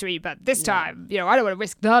fine. dropped me, but this time, I don't want to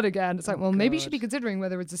risk that again. It's like, well, maybe you God. should be considering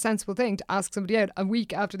whether it's a sensible thing to ask somebody out a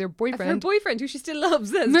week after their Her boyfriend boyfriend, who she still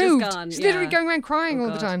loves, has moved. just gone. She's literally going around crying all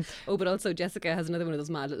the God. time. Oh, but also Jessica has another one of those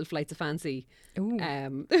mad little flights of fancy.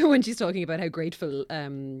 When she's talking about how grateful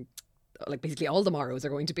like basically all the Morrows are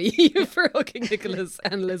going to be for hooking Nicholas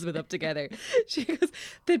and Elizabeth up together. She goes,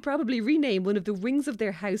 they'd probably rename one of the wings of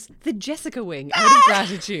their house the Jessica Wing out of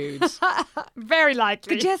gratitude. Very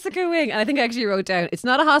likely. The Jessica Wing. And I think I actually wrote down, it's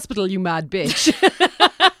not a hospital, you mad bitch.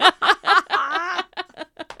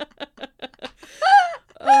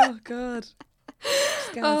 Oh, God.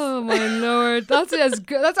 Oh my lord, that's as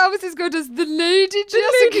good. That's almost as good as the Lady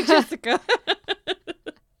Jessica. Lady Jessica.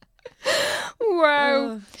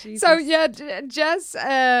 Wow. Oh, Jesus. So yeah, Jess,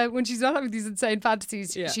 when she's not having these insane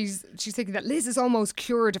fantasies, she's thinking that Liz is almost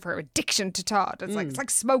cured of her addiction to Todd. It's like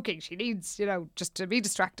smoking. She needs, just to be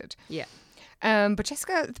distracted. Yeah. But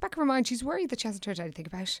Jessica, at the back of her mind, she's worried that she hasn't heard anything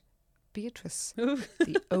about Beatrice,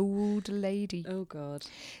 the old lady. Oh God.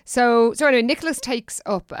 So anyway, Nicholas takes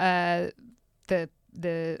up the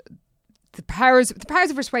powers of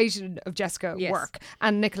persuasion of Jessica work,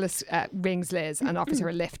 and Nicholas rings Liz and offers her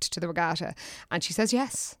a lift to the regatta, and she says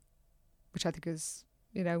yes, which I think is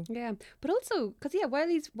Yeah, but also because when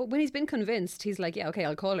he's been convinced, he's like, yeah, okay,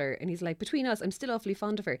 I'll call her, and he's like, between us, I'm still awfully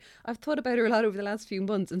fond of her. I've thought about her a lot over the last few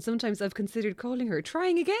months, and sometimes I've considered calling her,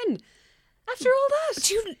 trying again. After all that,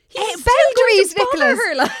 boundaries, Nicholas.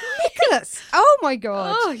 Her, like. Nicholas, oh my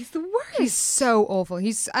God, Oh, he's the worst. He's so awful.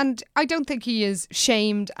 And I don't think he is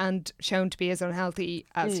shamed and shown to be as unhealthy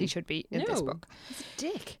as he should be in this book. He's a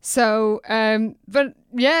dick. So, but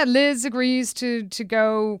yeah, Liz agrees to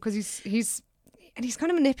go because he's kind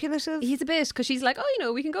of manipulative. He's a bit, because she's like,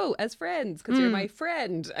 oh, we can go as friends because you're my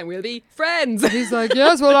friend and we'll be friends. He's like,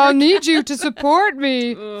 yes, well, I'll need you to support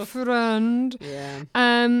me, friend. Yeah.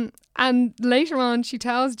 And later on, she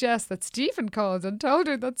tells Jess that Stephen called and told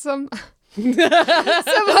her that some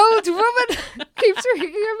old woman keeps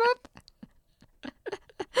ringing him up.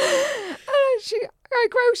 I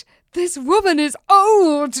quote, "This woman is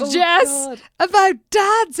old, Jess, God. about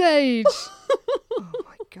Dad's age." Oh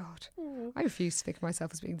my God. I refuse to think of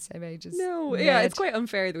myself as being the same age as No, Ned. yeah, it's quite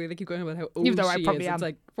unfair the way they keep going about how old Even though I she probably is. am. It's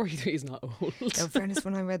like 43 is not old. In fairness,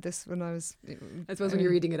 when I read this when I was... I suppose when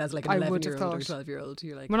you're reading it as like an I would have 11-year-old or thought. 12-year-old,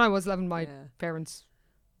 you're like, When I was 11, my Yeah. parents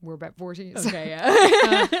were about 40. so- okay,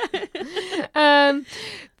 yeah.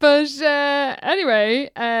 But anyway,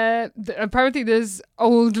 apparently this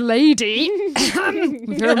old lady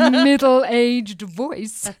with her middle-aged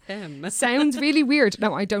voice sounds really weird.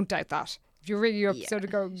 No, I don't doubt that. If you ring you up, sort of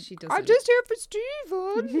go, she I'm doesn't. just here for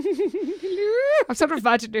Stephen. I'm sort of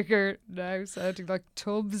imagining her now sounding like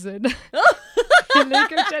Tubbs in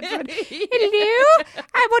Lincoln Gentleman. Hello,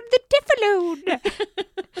 I'm on the Diffaloon.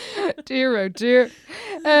 Dear, oh dear.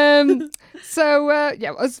 I'm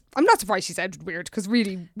not surprised she sounded weird because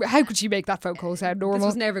really, how could she make that phone call sound This normal?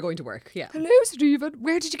 was never going to work, yeah. Hello, Stephen.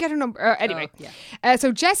 Where did you get her number? Anyway, yeah.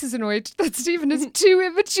 So Jess is annoyed that Stephen is too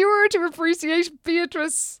immature to appreciate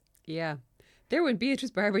Beatrice. Yeah. There went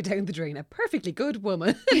Beatrice Barber down the drain, a perfectly good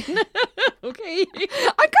woman. Okay.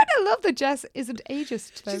 I kind of love that Jess isn't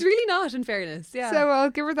ageist, though. She's really not, in fairness, yeah. So I'll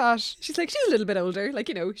give her that. She's like, she's a little bit older. Like,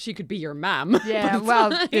 she could be your mam. Yeah, But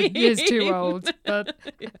well, it's it is too fine. old. But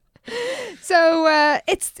so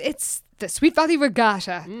it's the Sweet Valley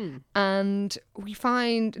Regatta, and we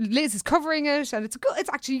find Liz is covering it, and it's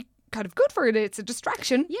actually kind of good for her. It's a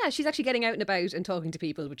distraction. Yeah, she's actually getting out and about and talking to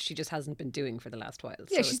people, which she just hasn't been doing for the last while.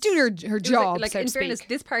 Yeah, So she's it's- doing her it was job, Like so in to fairness, speak.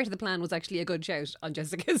 this part of the plan was actually a good shout on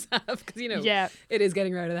Jessica's half because Yeah. it is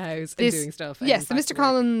getting her out of the house and doing stuff. and Yes, the back Mr. to work.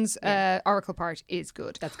 Collins Oracle part is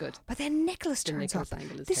good. That's good. But then Nicholas turns Nicholas up.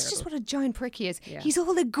 angle is This is just terrible. what a giant prick he is. Yeah. He's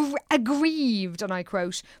all aggrieved, and I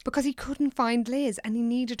quote, because he couldn't find Liz and he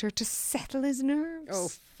needed her to settle his nerves. Oh,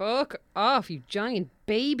 fuck off, you giant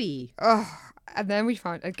baby. And then we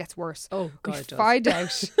find it gets worse. Oh, God, we it does. find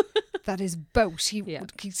out that his boat. He Yeah.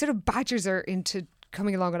 sort of badgers her into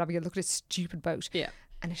coming along and having a look at his stupid boat. Yeah.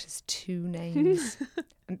 And it has 2 names.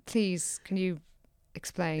 And please, can you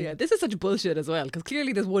explain? Yeah, this is such bullshit as well because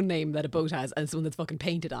clearly there's one name that a boat has and it's one that's fucking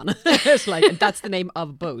painted on it. It's like, and that's the name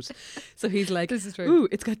of a boat. So he's like, This is true. ooh,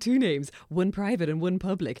 it's got 2 names, one private and one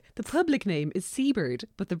public. The public name is Seabird,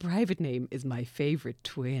 but the private name is my favourite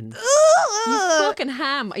twin. You fucking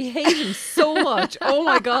ham. I hate him so much. Oh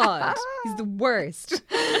my God. He's the worst.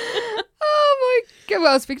 Oh my God.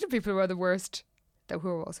 Well, speaking of people who are the worst, though who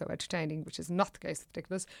are also entertaining, which is not the case with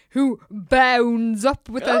Nicholas, who bounds up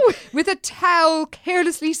with a towel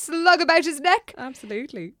carelessly slung about his neck.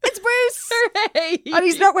 Absolutely. It's Bruce! Hooray! And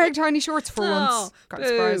he's not wearing tiny shorts for Oh, once. Kind of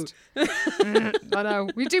boo. surprised. I know.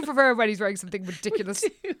 We do prefer when he's wearing something ridiculous.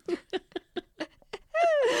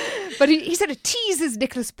 But he sort of teases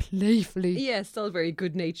Nicholas playfully. Yeah, still very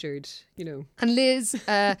good-natured, you know. And Liz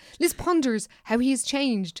ponders how he has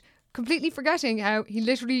changed, completely forgetting how he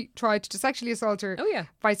literally tried to sexually assault her. Oh, yeah.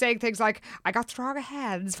 By saying things like, I got stronger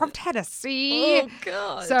hands from Tennessee. Oh,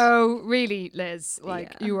 God. So really, Liz,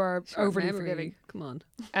 like, Yeah. you are Short overly memory. forgiving. Come on.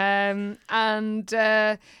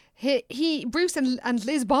 Bruce and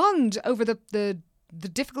Liz bond over the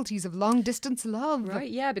difficulties of long distance love. Right,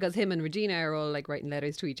 yeah, because him and Regina are all like writing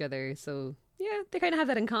letters to each other. So, yeah, they kind of have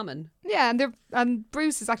that in common. Yeah, and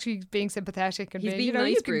Bruce is actually being sympathetic and He's being, being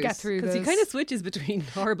nice you can Bruce. get through this. Because he kind of switches between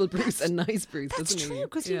horrible Bruce and nice Bruce, That's doesn't he? true,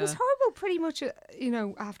 because he was horrible pretty much,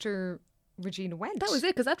 after Regina went. That was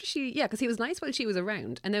it, because after because he was nice while she was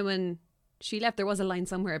around. And then when she left, there was a line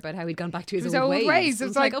somewhere about how he'd gone back to his old ways. It It was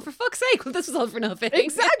was like, like- oh, for fuck's sake, well, this was all for nothing.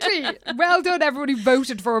 Exactly. Well done, everyone who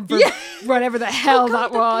voted for him for whatever the hell Oh,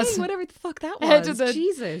 God, that was. thing, whatever the fuck that was. Head of the-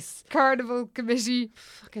 Jesus. Carnival committee.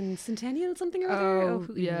 Fucking Centennial something or other? Oh,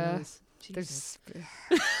 who yeah. knows? Jesus.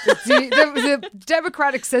 The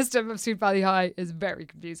democratic system of Sweet Valley High is very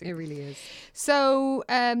confusing. It really is. So,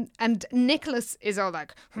 and Nicholas is all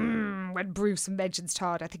like, when Bruce mentions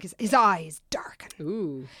Todd, I think his eyes darken.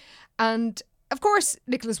 Ooh. And of course,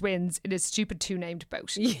 Nicholas wins in his stupid two-named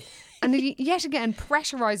boat. And he yet again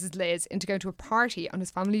pressurizes Liz into going to a party on his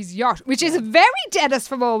family's yacht, which is very Dennis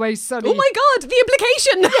from Always Sunny. Oh my God, the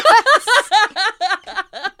implication!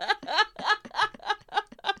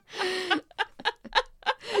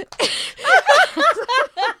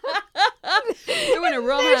 Doing a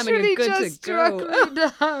rum ham and Literally you're good just to go. struck me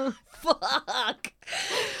down. Fuck.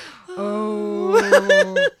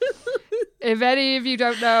 Oh. If any of you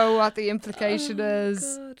don't know what the implication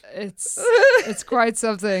is, it's quite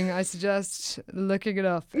something. I suggest looking it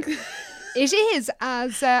up. It is,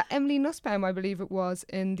 as Emily Nussbaum, I believe it was,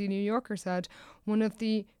 in The New Yorker said, one of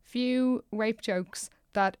the few rape jokes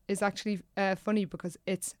that is actually funny because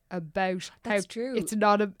it's about That's how true. It's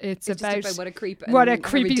not a. It's Just about what a creep and what a how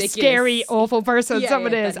creepy, ridiculous. scary, awful person Yeah,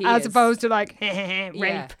 someone yeah, is, that he as is. opposed to like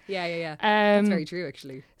rape. Yeah. That's very true,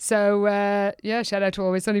 actually. So, shout out to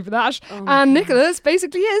Always Sunny for that. And Nicholas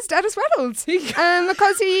basically is Dennis Reynolds.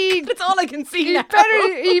 Because he... That's all I can see he now.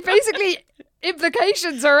 he basically...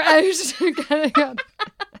 Implications are out. Getting on.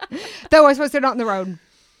 Though I suppose they're not on their own.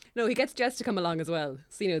 No, he gets Jess to come along as well.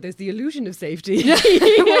 So, there's the illusion of safety.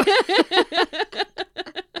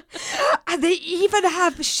 And they even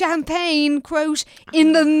have champagne, quote,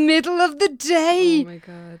 in the middle of the day. Oh, my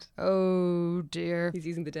God. Oh, dear. He's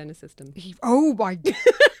using the Dennis system. Oh, my God.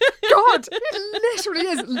 It literally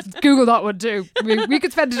is. Google that one, too. We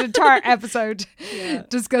could spend an entire episode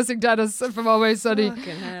discussing Dennis from Always Sunny.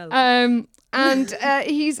 Fucking hell. And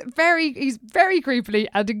he's very creepily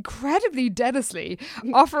and incredibly Dennisly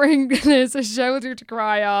offering Liz a shoulder to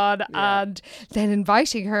cry on and then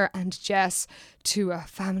inviting her and Jess to a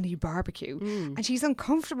family barbecue. And she's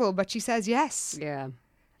uncomfortable, but she says yes. Yeah.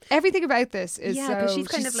 Everything about this is because she's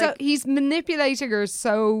kind of like... he's manipulating her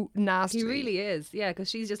so nasty. He really is. Yeah, because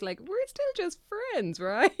she's just like, we're still just friends,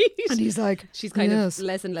 right? And he's like, she's kind yes, of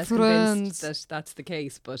less and less friends. convinced that that's the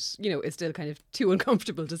case, but it's still kind of too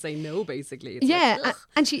uncomfortable to say no. Basically, it's yeah, like,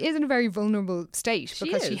 and she is in a very vulnerable state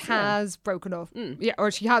because she is, yeah. has broken up. Yeah, or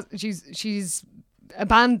she's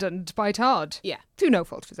abandoned by Todd. Yeah, through no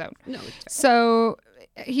fault of his own. No, so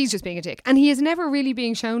he's just being a dick, and he is never really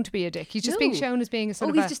being shown to be a dick. He's just being shown as being a sort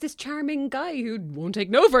of he's just this charming guy who won't take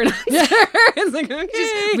no for an answer. It's like, okay.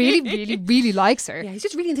 just really likes her. Yeah, he's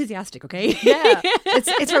just really enthusiastic. Okay. Yeah,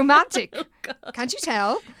 it's romantic. Oh, can't you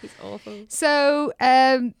tell? He's awful. So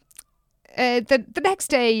the next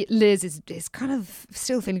day, Liz is kind of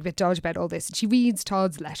still feeling a bit dodgy about all this, and she reads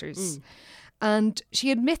Todd's letters, and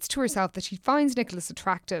she admits to herself that she finds Nicholas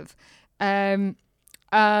attractive, but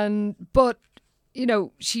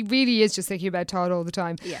she really is just thinking about Todd all the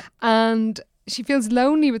time. Yeah. And she feels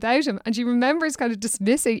lonely without him, and she remembers kind of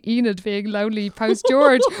dismissing Enid being lonely post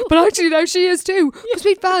George, but actually now she is too. Because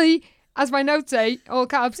Sweet Valley, as my notes say, all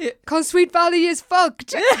caps, because Sweet Valley is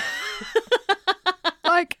fucked.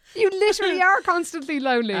 Like, you literally are constantly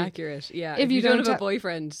lonely. Accurate. Yeah. If If you you don't don't have a ha-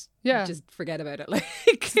 boyfriend, Yeah. just forget about it. Like,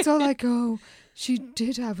 It's all like, oh, she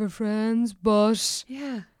did have her friends, but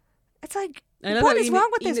yeah. It's like, I love what how is wrong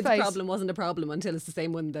with this Enid's face? problem wasn't a problem until it's the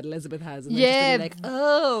same one that Elizabeth has. And Yeah. then she's like,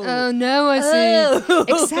 oh. No, I see. Oh.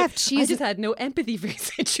 Except I she's just had no empathy for your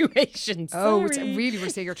situation. Oh, it's Sorry. really, we're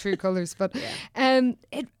seeing her true colours. But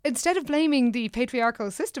instead of blaming the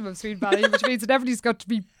patriarchal system of Sweet Valley, which means that everybody's got to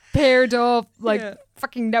be paired up like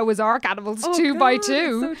fucking Noah's Ark animals, 2 by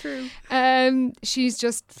 2. That's so true. She's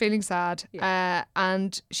just feeling sad,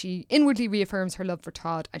 and she inwardly reaffirms her love for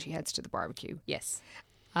Todd, and she heads to the barbecue. Yes.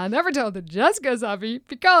 I never told that Jessica's happy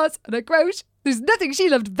because, and I quote, "There's nothing she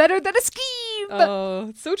loved better than a scheme."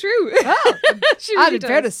 Oh, so true. She And really in does.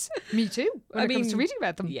 fairness, me too, when I it comes mean, to reading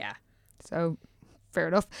about them. Yeah. So, fair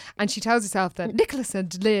enough. And she tells herself that Nicholas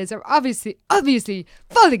and Liz are obviously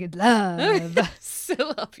falling in love.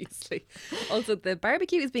 So obviously. Also, the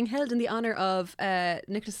barbecue is being held in the honour of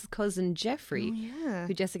Nicholas's cousin Jeffrey,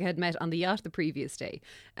 who Jessica had met on the yacht the previous day.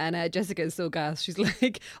 And Jessica is so gassed. She's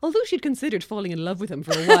like, although she'd considered falling in love with him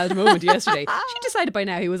for a wild moment yesterday, she decided by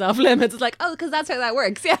now he was off limits. It's like, oh, because that's how that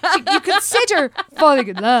works. Yeah. You consider falling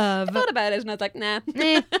in love. I thought about it and I was like, nah.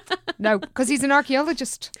 No, because he's an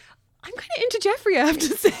archaeologist. I'm kind of into Jeffrey, I have to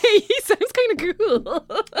say. He sounds kind of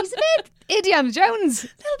cool. He's a bit Indiana Jones. A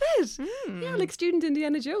little bit. Yeah, like student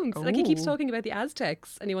Indiana Jones. Like he keeps talking about the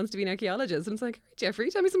Aztecs and he wants to be an archaeologist. And it's like, Jeffrey,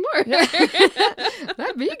 tell me some more.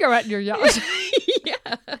 Let me go out in your yacht.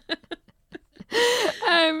 Yeah.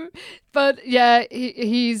 But yeah,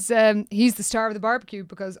 he's the star of the barbecue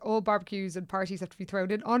because all barbecues and parties have to be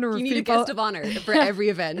thrown in honor of You need people. a guest of honour for every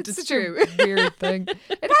event. It's such true. a weird thing.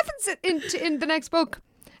 It happens in the next book.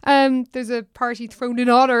 There's a party thrown in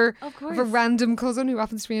honour of a random cousin who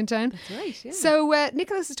happens to be in town. That's right, yeah. So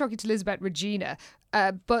Nicholas is talking to Liz about Regina,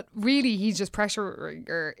 but really he's just pressuring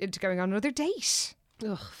her into going on another date.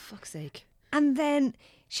 Oh, fuck's sake. And then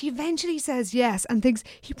she eventually says yes and thinks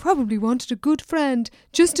he probably wanted a good friend,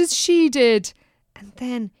 just as she did. And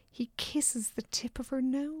then he kisses the tip of her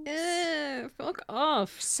nose. Fuck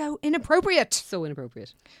off. So inappropriate. So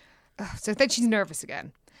inappropriate. So then she's nervous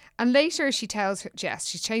again. And later she tells Jess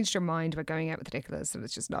she's changed her mind about going out with Nicholas and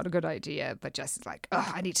it's just not a good idea. But Jess is like,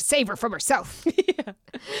 oh, I need to save her from herself. Yeah.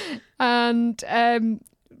 And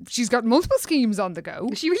she's got multiple schemes on the go.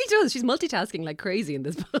 She really does. She's multitasking like crazy in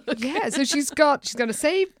this book. Yeah, so she's going to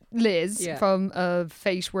save Liz Yeah. from a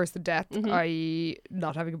fate worse than death, i.e.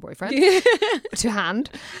 not having a boyfriend, to hand.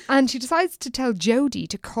 And she decides to tell Jodie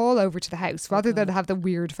to call over to the house rather than have the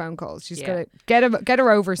weird phone calls. She's going to get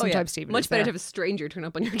her over sometime, Stephen. Much better to have a stranger turn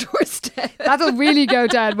up on your doorstep. That'll really go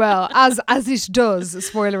down well, as it does,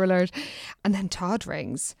 spoiler alert. And then Todd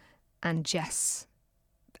rings and Jess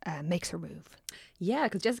makes her move. Yeah,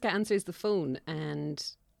 because Jessica answers the phone and,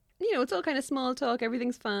 you know, it's all kind of small talk.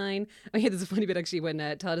 Everything's fine. Oh, yeah, there's a funny bit actually when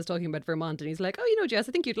Todd is talking about Vermont and he's like, oh, you know, Jess,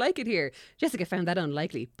 I think you'd like it here. Jessica found that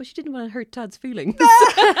unlikely, but she didn't want to hurt Todd's feelings.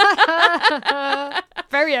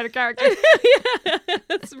 Very out of character. Yeah,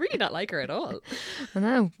 it's really not like her at all. I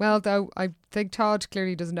know. Well, though, I think Todd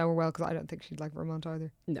clearly doesn't know her well because I don't think she'd like Vermont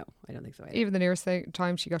either. No, I don't think so either. Even the nearest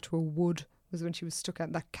time she got to a wood was when she was stuck out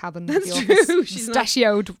in that cabin. That's with the true. old She's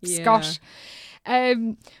mustachioed Yeah. Scot.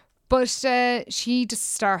 But she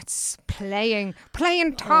just starts playing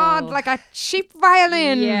Todd like a cheap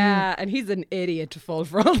violin. Yeah, and he's an idiot to fall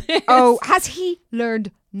for all this. Oh, has he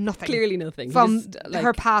learned nothing? Clearly nothing. He From just, like,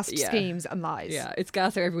 her past yeah. schemes and lies. Yeah, it's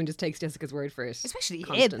gas how everyone just takes Jessica's word for it. Especially him.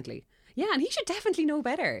 constantly. Yeah, and he should definitely know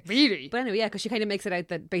better. Really? But anyway, yeah, because she kind of makes it out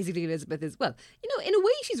that basically Elizabeth is, well, you know, in a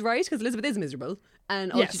way she's right because Elizabeth is miserable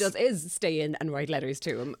and all Yes. she does is stay in and write letters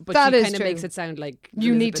to him. But That she is kind of true. makes it sound like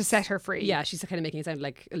You need to Elizabeth's- set her free. Yeah, she's kind of making it sound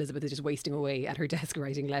like Elizabeth is just wasting away at her desk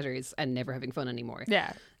writing letters and never having fun anymore.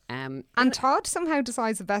 Yeah. And And Todd somehow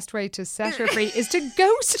decides the best way to set her free is to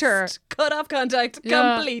ghost her. cut off contact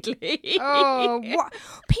Yeah. completely. Oh, what?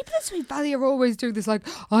 People in Sweet Valley are always doing this like,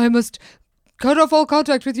 I must cut off all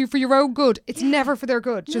contact with you for your own good. It's never for their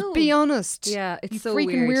good. Just No. be honest. Yeah, it's you so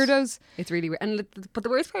freaking weird. weirdos. It's really weird. And but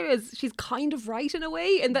the worst part is she's kind of right in a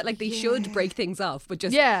way in that like they should break things off, but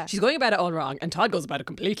just she's going about it all wrong and Todd goes about it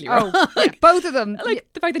completely wrong. Oh, yeah, both of them. Like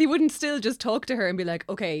the fact that he wouldn't still just talk to her and be like,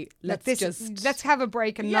 okay, let's let's have a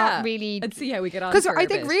break and not really and see how we get on. because for I a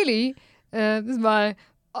think bit. really this is my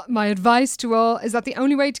advice to all is that the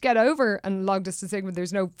only way to get over and long distance when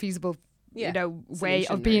there's no feasible way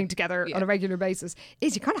solution of being or- together on a regular basis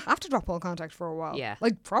is you kind of have to drop all contact for a while. Yeah.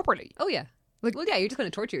 Like properly. Oh yeah. Like, Well, yeah, you're just going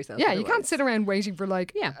to torture yourself. yeah, you otherwise. can't sit around waiting for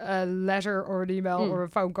like Yeah. a letter or an email or a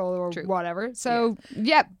phone call or True. whatever. So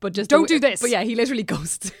yeah, But just don't do this. But yeah, he literally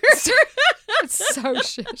ghosts her. It's so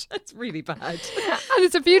shit. It's really bad. And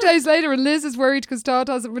it's a few days later, and Liz is worried because Todd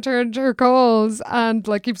hasn't returned her calls, and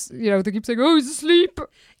like they keep saying, "Oh, he's asleep.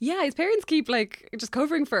 Yeah, his parents keep like just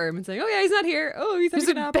covering for him and saying, "Oh yeah, he's not here. Oh, he's He's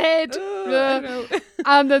having a in nap. bed." Oh, I don't know.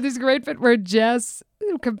 And then there's a great bit where Jess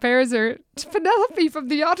compares her to Penelope from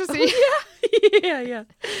the Odyssey. yeah.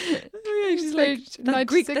 Oh, yeah, she's like Page that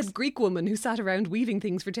 96. Greek woman who sat around weaving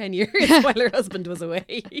things for 10 years while her husband was away.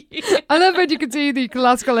 I love when you can see the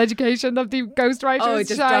classical education of the ghostwriters. Oh,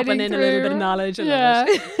 just shining dropping in a little bit through. of knowledge. I Yeah.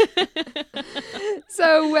 love it.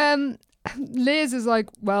 So Liz is like,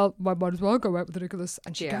 well, I might as well go out with Nicholas.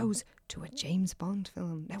 And she Yeah. goes to a James Bond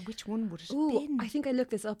film. Now, which one would it have Ooh, been? I think I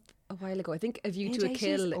looked this up a while ago. I think A View to a Mid-80s?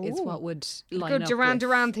 Kill is Oh. what would line Good up Duran with.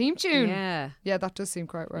 Duran theme tune. Yeah. Yeah, that does seem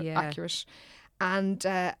quite Yeah. accurate. And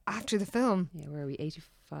after the film, Yeah, where are we?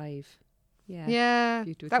 85. Yeah. yeah,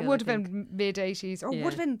 View to a that Kill, would I have been mid-80s. Or Yeah.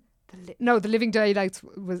 would have been... The Living Daylights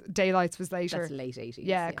was later. That's late 80s.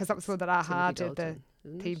 Yeah, because that was one that Aha Timothy did the Dalton,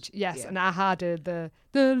 isn't theme. it? Yes, Yeah. and Aha did the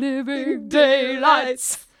Living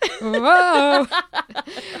Daylights. Whoa!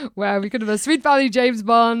 Wow, we could have a Sweet Valley James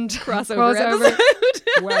Bond Crossover episode.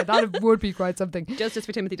 Wow, that would be quite something. Justice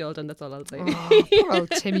for Timothy Dalton, that's all I'll say. Oh, poor old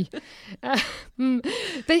Timmy.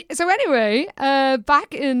 So anyway,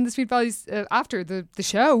 back in the Sweet Valleys after the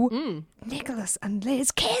show, Nicholas and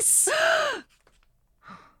Liz kiss.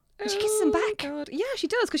 And she kisses him back. God. Yeah, she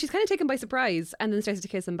does, because she's kind of taken by surprise and then starts to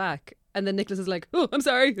kiss him back. And then Nicholas is like, "Oh, I'm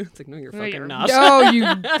sorry." It's like, "No, you're fucking not." No, you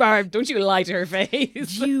are. Don't you lie to her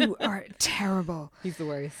face. You are terrible. He's the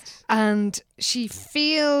worst. And she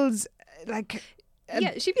feels like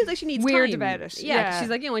Yeah, she feels like she needs weird time. about it. Yeah, 'cause Yeah. she's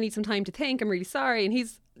like, I need some time to think. I'm really sorry. And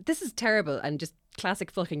this is terrible and just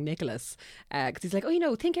classic fucking Nicholas. Because he's like,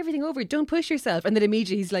 think everything over. Don't push yourself. And then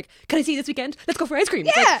immediately he's like, "Can I see you this weekend? Let's go for ice cream."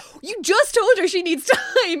 It's Yeah. like, you just told her she needs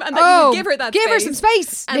time and that you would give her that give her space. some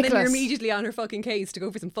space, And then Nicholas. you're immediately on her fucking case to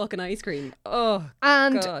go for some fucking ice cream. Oh,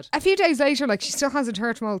 And God. a few days later, like, she still hasn't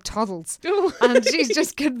heard from old Toddles. Oh. And she's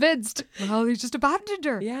just convinced, well, he's just abandoned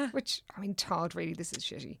her. Yeah. Which, I mean, Todd, really, this is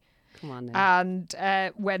shitty. Come on now.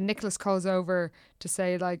 And when Nicholas calls over to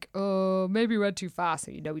say, like, oh, maybe we went too fast,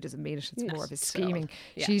 and he doesn't mean it, it's Not more of his at all. scheming.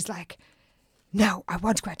 Yeah. She's like, no, I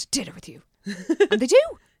want to go out to dinner with you. And they do.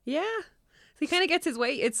 Yeah. So he kind of gets his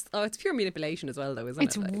way. It's pure manipulation as well, though, isn't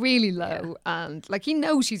It's it? Like, really low, and like he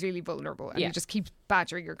knows she's really vulnerable, and Yeah. he just keeps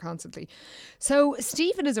badgering her constantly. So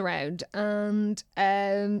Stephen is around, and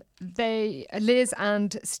Liz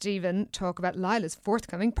and Stephen talk about Lila's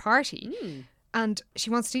forthcoming party. And she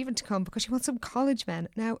wants Stephen to come because she wants some college men.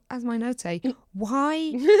 Now, as my notes say,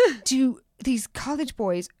 why do these college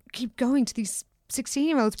boys keep going to these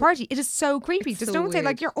 16-year-olds' party? It is so creepy. It's Just so don't say, weird.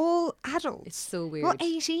 like, you're all adults. It's so You're all weird.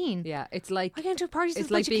 18. Yeah, it's like Why going to a party with it's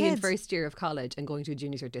a like bunch of being in kids? first year of college and going to a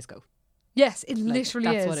junior cert disco. Yes, it literally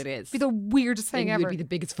that's is. what it is. Be the weirdest thing And ever. you'd be the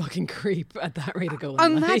biggest fucking creep at that rate of going.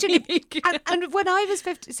 Imagine like. if, and when I was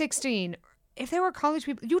 16, if they were college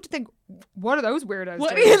people, you'd think, what are those weirdos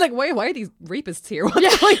What, doing? like, why are these rapists here?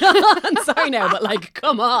 What's going on? Sorry now, but like,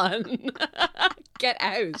 come on. Get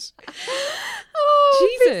out.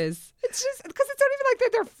 Oh, Jesus. It's just because it's not even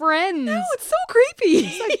like they're friends. No, it's so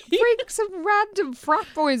creepy. Like, bring some random frat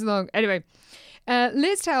boys along. Anyway,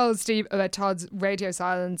 Liz tells Steve about Todd's radio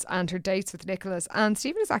silence and her dates with Nicholas, and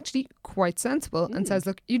Stephen is actually quite sensible and says,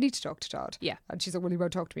 look, you need to talk to Todd. Yeah. And she's like, well, he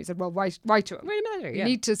won't talk to me. He said, well, write to him. Wait a minute. You Yeah.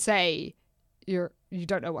 need to say you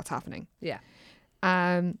don't know what's happening. Yeah.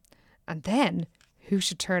 And then who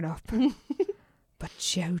should turn up but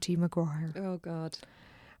Jodie Maguire? Oh, God.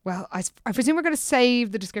 Well, I presume we're going to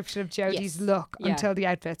save the description of Jodie's Yes. look Yeah. until the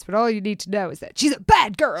outfits, but all you need to know is that she's a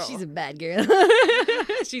bad girl. She's a bad girl.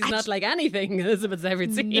 She's not like anything Elizabeth's ever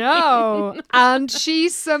seen. No, and she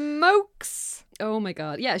smokes. Oh my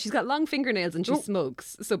God. Yeah, she's got long fingernails and she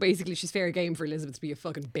smokes. So basically she's fair game for Elizabeth to be a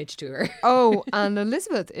fucking bitch to her. Oh, and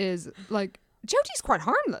Elizabeth is like, Jodie's quite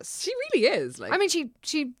harmless. She really is. Like, I mean,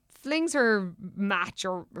 she flings her match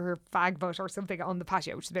or her fag butt or something on the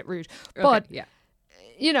patio, which is a bit rude. okay, But, yeah.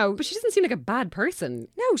 you know, But she doesn't seem like a bad person.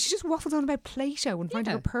 no, she just waffles on about Plato and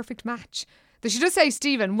finding Yeah. her perfect match. Though she does say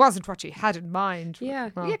Stephen wasn't what she had in mind.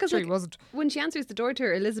 Yeah. Well, yeah, because sure like, he wasn't. when she answers the door to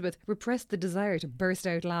her, Elizabeth repressed the desire to burst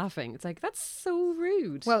out laughing. It's like, that's so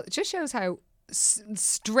rude. Well, it just shows how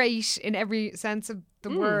straight in every sense of the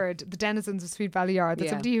word, the denizens of Sweet Valley Yard. That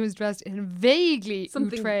somebody who is dressed in vaguely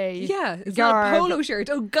outre it's garb. not a polo shirt.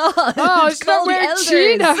 Oh God! Oh, she's not wearing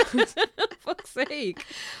chinos. Fuck's sake!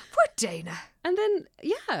 Poor Dana. And then,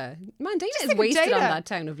 man, Dana is think of wasted Dana. on that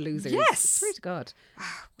town of losers. Yes. Swear to God.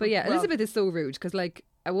 But yeah, Elizabeth is so rude because, like,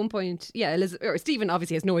 at one point, Stephen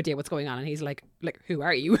obviously has no idea what's going on, and he's like, who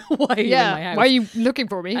are you? Why are you in my house? Why are you looking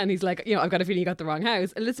for me? And he's like, I've got a feeling you got the wrong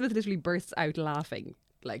house. Elizabeth literally bursts out laughing.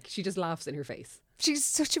 Like, she just laughs in her face. She's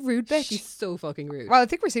such a rude bitch. She's so fucking rude. Well, I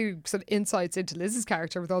think we're seeing some insights into Liz's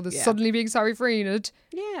character with all this suddenly being sorry for Enid.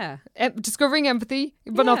 Yeah. Discovering empathy,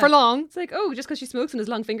 but not for long. It's like, just because she smokes and has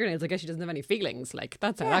long fingernails, I guess she doesn't have any feelings. Like,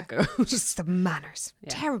 that's how that goes. Just the manners. Yeah.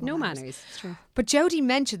 Terrible No manners. manners. It's true. But Jodie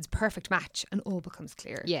mentions perfect match and all becomes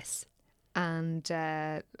clear. Yes. And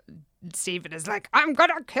Stephen is like, I'm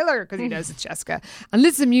gonna kill her, because he knows it's Jessica. And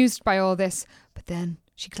Liz is amused by all this, but then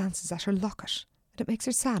she glances at her locket and it makes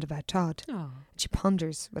her sad about Todd. Oh. She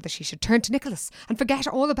ponders whether she should turn to Nicholas and forget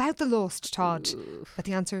all about the lost Todd. But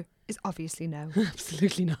the answer is obviously no.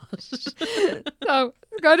 Absolutely not. So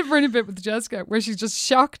it's kind of brilliant bit with Jessica where she's just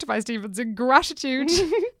shocked by Stephen's ingratitude.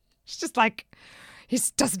 She's just like, he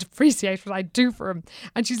doesn't appreciate what I do for him.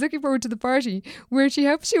 And she's looking forward to the party where she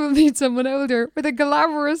hopes she will meet someone older with a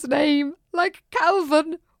glamorous name like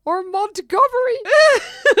Calvin or Montgomery.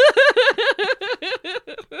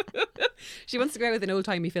 She wants to go out with an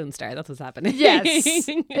old-timey film star. That's what's happening. Yes,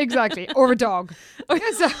 exactly. Or a dog.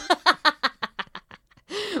 So,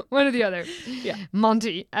 one or the other. Yeah.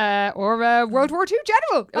 Monty or a World War II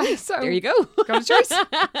general. So, There you go. got a choice.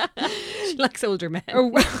 She likes older men.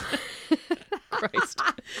 Oh, Christ.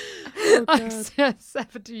 I'm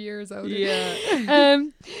 70 years older. Yeah.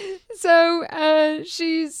 So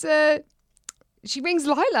she rings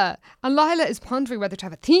Lila, and Lila is pondering whether to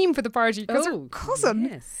have a theme for the party because her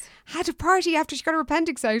cousin had a party after she got her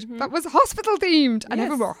appendix out that was hospital themed, and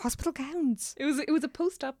everyone wore hospital gowns. It was a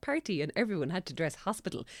post-op party, and everyone had to dress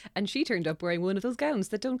hospital, and she turned up wearing one of those gowns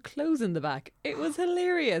that don't close in the back. It was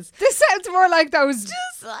hilarious. This sounds more like those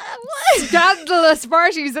scandalous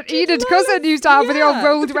parties that Enid's cousin used to have where they all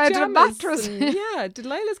rolled around in a mattress. Did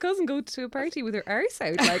Lila's cousin go to a party with her arse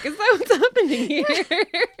out? Like, is that what's happening here?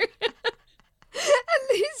 At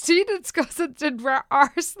least Enid's cousin didn't wear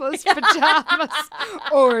arseless pajamas.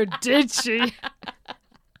 Or did she?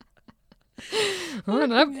 I don't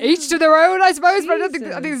know. Each to their own, I suppose. But I think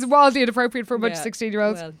this is wildly inappropriate for a bunch of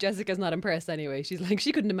 16-year-olds. Well, Jessica's not impressed anyway. She's like,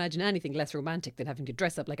 she couldn't imagine anything less romantic than having to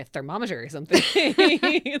dress up like a thermometer or something.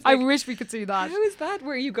 I wish we could see that. How is that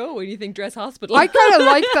where you go when you think dress hospital? I kind of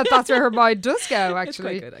like that. That's where her mind does go,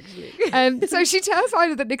 actually. It's quite good, actually. So she tells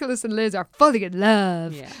Lila that Nicholas and Liz are fully in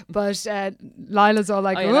love. Yeah. But Lila's all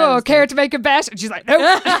like, Lila's care like- to make a bet? And she's like, no.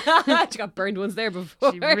 She got burned once there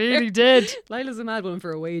before. She really did. Lila's a mad woman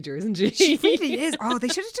for a wager, isn't she? She really is. Oh, they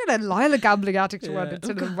should have done a Lila gambling addict one Yeah.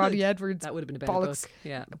 instead Oh, of Ronnie God. Edwards. That would have been a better bollocks. book.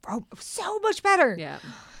 Yeah. Oh, so much better. Yeah.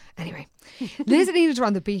 Anyway, Liz and Enid are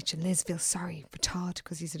on the beach, and Liz feels sorry for Todd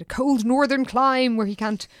because he's in a cold northern clime where he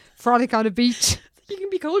can't frolic on a beach. You can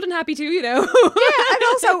be cold and happy too, you know. Yeah, and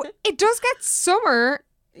also it does get summer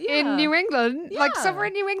in Yeah. New England. Like Yeah. summer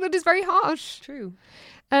in New England is very hot. True.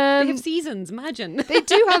 They Um, have seasons, imagine. they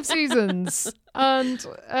do have seasons, and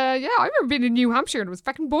I remember being in New Hampshire and it was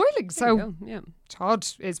fucking boiling. So There you go, yeah. Todd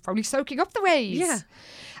is probably soaking up the rays. Yeah.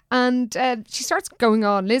 And Liz starts going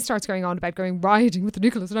on about going riding with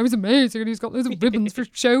Nicholas, and I was amazing, and he's got loads of ribbons for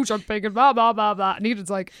show jumping and blah, blah, blah, blah. And Enid's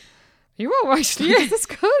like, are you all right? Is this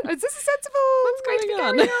good? Is this a sensible way to be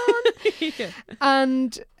carrying on? Yeah.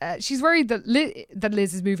 And she's worried that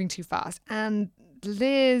Liz is moving too fast. And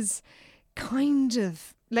Liz kind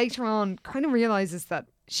of, later on, kind of realises that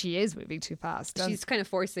she is moving too fast. And She's kind of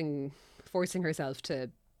forcing herself to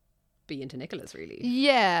be into Nicholas, really.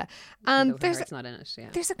 yeah. And Though her there's heart's not in it, yeah.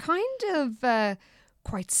 there's a kind of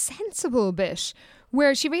quite sensible bit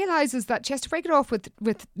where she realises that she has to break it off with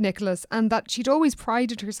Nicholas, and that she'd always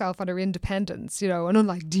prided herself on her independence, and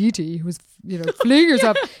unlike Dee Dee, who was, fleeing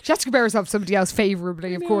herself, she has to compare herself to somebody else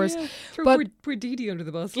favourably, of course. Yeah. Throw But poor Dee Dee under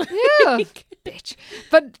the bus. Like. yeah, bitch.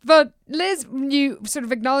 But Liz sort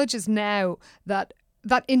of acknowledges now that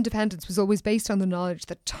independence was always based on the knowledge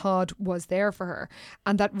that Todd was there for her,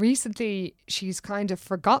 and that recently she's kind of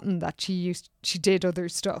forgotten that she did other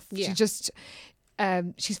stuff. Yeah. She just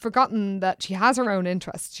she's forgotten that she has her own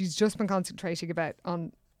interests. She's just been concentrating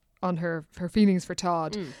on her feelings for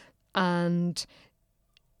Todd, and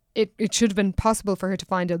it should have been possible for her to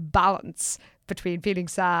find a balance between feeling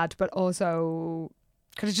sad but also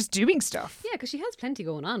kind of just doing stuff. Yeah, because she has plenty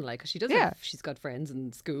going on. Like, 'cause she does Yeah. have, she's got friends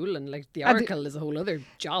in school, and like the And Oracle is a whole other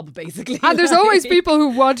job, basically. And there's always people who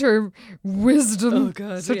want her wisdom, Oh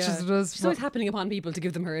God, such yeah. as it is. She's always happening upon people to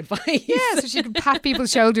give them her advice. Yeah, so she can pat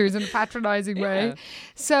people's shoulders in a patronising way. Yeah.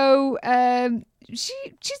 So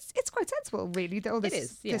it's quite sensible, really. All this, It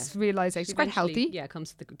is, yeah. this realisation. She It's quite eventually, healthy. Yeah,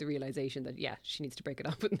 comes to the realization that she needs to break it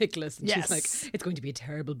up with Nicholas, and Yes. she's like, it's going to be a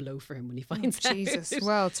terrible blow for him when he Oh, finds out. Jesus.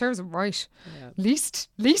 Well, it serves him right. Yeah. Least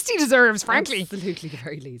he deserves, frankly. Absolutely, the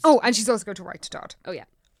very least. Oh, and she's also going to write to Todd. Oh yeah.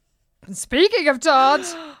 And speaking of Todd,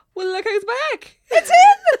 Well, look who's back. it's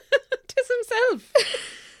him. Tis himself.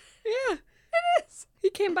 Yeah. It is. He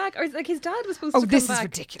came back, or like his dad was supposed Oh, to come this is back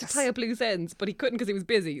ridiculous. to tie up loose ends, but he couldn't because he was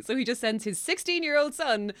busy. So he just sends his 16-year-old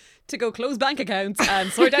son to go close bank accounts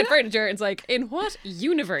and sort out furniture. And it's like, in what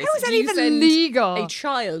universe How is that do you even send legal? a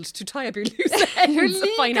child to tie up your loose ends,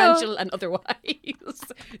 Illegal. financial and otherwise? It's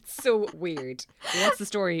so weird. What's the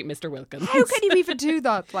story, Mr. Wilkins? How can you even do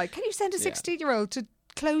that? Like, can you send a 16-year-old to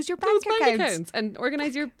close your Close bank accounts? and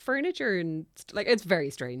organise your furniture and like it's very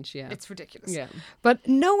strange. Yeah, It's ridiculous. Yeah. But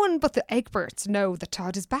no one but the Egberts know that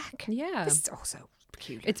Todd is back. Yeah. This is also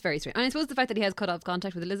peculiar. It's very strange. And I suppose the fact that he has cut off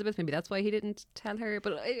contact with Elizabeth, maybe that's why he didn't tell her.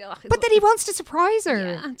 But But then he wants to surprise her.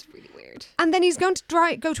 yeah, it's really weird. And then he's going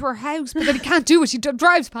to go to her house, but then he can't do it. He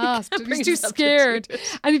drives past. can't And bring he's too himself to do scared.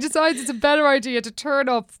 it. And he decides it's a better idea to turn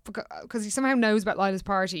up because he somehow knows about Lila's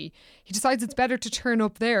party. He decides it's better to turn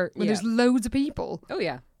up there when Yeah. there's loads of people. Oh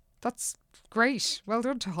yeah. That's great. Well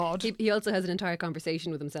done, Todd. He also has an entire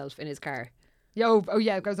conversation with himself in his car Oh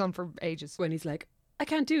yeah, it goes on for ages. when he's like, I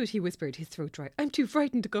can't do it, he whispered, his throat dry. I'm too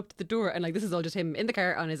frightened to go up to the door. And like, this is all just him in the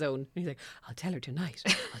car on his own. And he's like, I'll tell her tonight.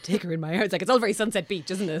 I'll take her in my arms. Like, it's all very Sunset Beach,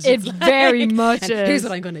 isn't it? It It's very like, much and here's is.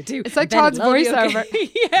 what I'm going to do. It's like and then Todd's it'll all be voiceover.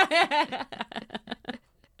 okay. Yeah.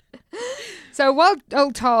 So while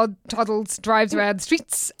old Todd Toddles drives around the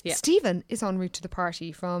streets, Yeah. Stephen is en route to the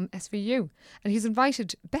party from SVU. And he's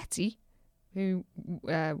invited Betsy, who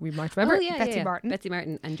we might remember, Betsy Martin. Betsy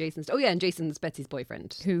Martin and Jason's. Oh yeah, and Jason's Betsy's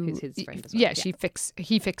boyfriend, who's his friend as well. Yeah,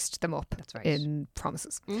 he fixed them up. That's right. In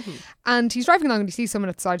Promises. Mm-hmm. And he's driving along and he sees someone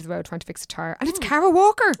at the side of the road trying to fix a tyre. And it's Cara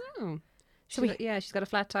Walker. Oh. So She's got a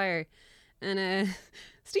flat tire, and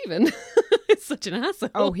Stephen is such an asshole.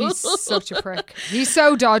 Oh, he's such a prick. He's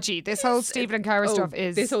so dodgy. This whole Stephen and Cara stuff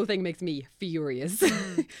is... This whole thing makes me furious.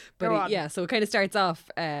 But Go on. yeah, so it kind of starts off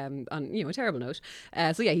on a terrible note.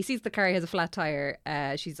 So yeah, he sees the car has a flat tire.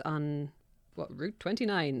 She's on Route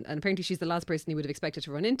 29, and apparently she's the last person he would have expected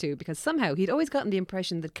to run into because somehow he'd always gotten the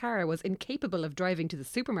impression that Cara was incapable of driving to the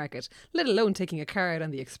supermarket, let alone taking a car out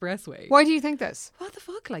on the expressway. Why do you think this? What the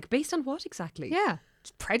fuck? Like, based on what exactly? Yeah.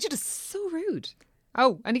 It's prejudice. So rude.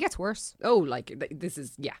 Oh, and he gets worse. Oh, like this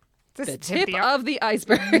is This the is tip the- of the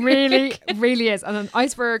iceberg. really, really is. And an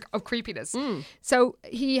iceberg of creepiness. Mm. So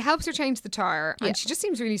he helps her change the tyre and Yeah. she just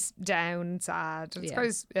seems really down and sad. And,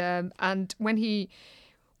 Yeah. and when he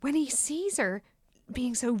sees her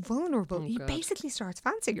being so vulnerable, he God. basically starts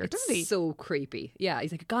fancying her, doesn't he? So creepy. Yeah,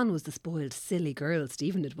 he's like, gone was the spoiled, silly girl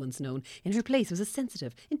Stephen had once known. In her place was a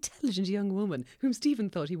sensitive, intelligent young woman whom Stephen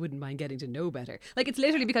thought he wouldn't mind getting to know better. Like, it's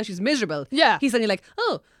literally because she's miserable. Yeah. He's suddenly like,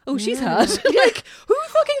 oh, she's hot. Like, who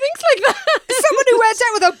fucking thinks like that? Someone who went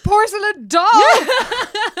out with a porcelain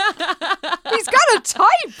doll. He's got a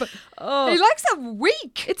type. Oh. He likes them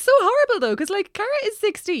weak. It's so horrible though, because like Cara is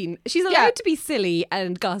 16. She's allowed Yeah. to be silly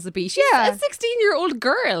and gossipy. She's Yeah. a 16-year-old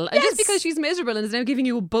girl. And just Yes. because she's miserable and is now giving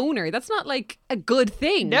you a boner, that's not like a good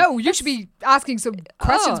thing. No, you should be asking some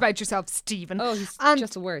questions Oh. about yourself, Stephen. Oh, he's And-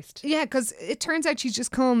 just the worst. Yeah, because it turns out she's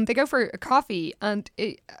just come. They go for a coffee, and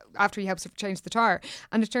after he helps her change the tyre,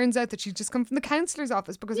 and it turns out that she's just come from the counsellor's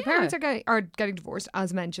office because her Yeah. parents are getting divorced,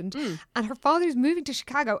 as mentioned, and her father's moving to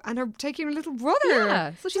Chicago, and are taking her little brother.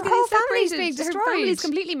 Yeah, so she's her getting whole family's separated. being Her destroyed. family's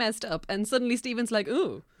completely messed up, and suddenly Stephen's like,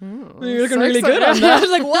 "Ooh, you're so looking really excited. good on that."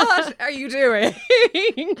 Like, what are you doing?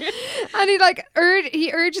 And he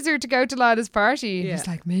he urges her to go to Lana's party. Yeah. He's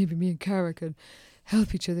like, maybe me and Cara could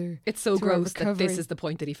help each other. It's so through our gross that this recovery. is the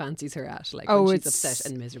point that he fancies her at, like Oh, when she's it's upset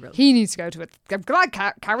and miserable. He needs to go to it. I'm glad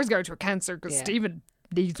Cara's going to a counsellor because Yeah. Stephen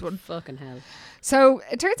needs one. Fucking hell. So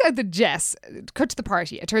it turns out that Jess, cut to the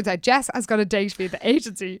party, it turns out Jess has got a date via the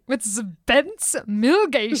agency with Spence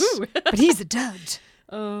Millgate. Ooh. But he's a dud.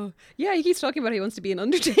 Oh, yeah, he keeps talking about how he wants to be an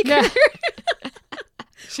undertaker. Yeah.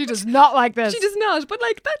 She does not like this. She does not, but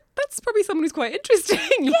like that's probably someone who's quite interesting.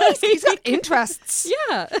 Yes, he's got Like, interests.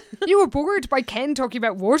 yeah. You were bored by Ken talking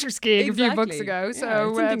about water skiing a few books Exactly. ago. Yeah, So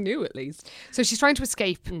it's something new at least. So she's trying to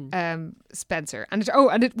escape Spencer.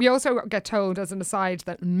 And we also get told as an aside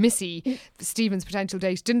that Missy, Stephen's potential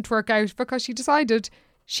date, didn't work out because she decided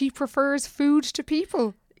she prefers food to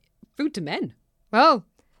people. Food to men. Well,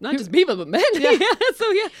 Not just people, but men. Yeah.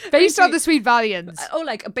 So yeah. based on the Sweet Valians.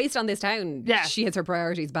 Like based on this town, Yeah. she has her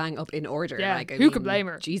priorities bang up in order. Yeah, Like, I who mean, can blame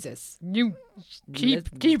her? Jesus. You keep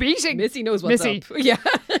eating. Missy knows what's Missy. up. Yeah.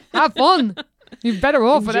 Have fun. You're better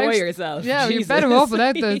off Enjoy without yourself. Yeah, you're Jesus. better off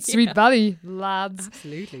without the Sweet Valley lads.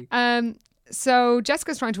 Absolutely. So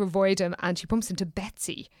Jessica's trying to avoid him, and she bumps into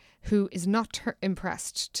Betsy, who is not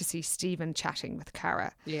impressed to see Stephen chatting with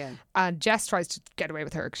Cara. Yeah. And Jess tries to get away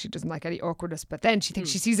with her because she doesn't like any awkwardness. But then she thinks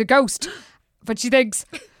she sees a ghost. But she thinks,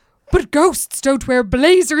 but ghosts don't wear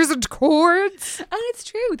blazers and cords. And it's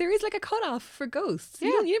true. There is like a cutoff for ghosts. Yeah.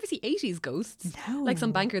 You never see 80s ghosts. No. Like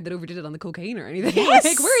some banker that overdid it on the cocaine or anything. Yes.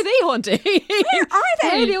 Like, where are they haunting? Where are they?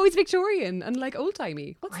 Why are they always Victorian and like old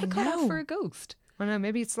timey? What's I the cutoff know. for a ghost? I don't know,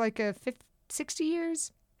 maybe it's like 60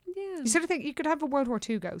 years. Yeah. You sort of think you could have a World War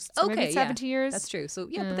II ghost. So maybe it's 70 years. That's true. So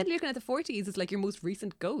yeah, but then you're looking at the 40s is like your most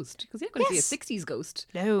recent ghost because you're not going to Yes. see a 60s ghost.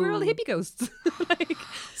 No. Where are all the hippie ghosts? Like,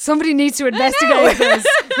 Somebody needs to investigate this.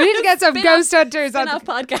 We need to get some ghost hunters on spin-off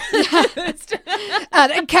podcast.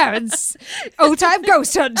 and Karen's old time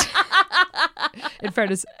ghost hunt. In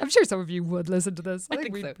fairness, I'm sure some of you would listen to this. I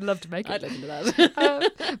think think we'd so. love to make I'd it. listen to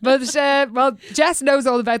that. Well, Jess knows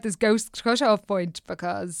all about this ghost cut-off point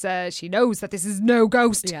because she knows that this is no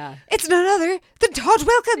ghost. Yeah. It's none other than Todd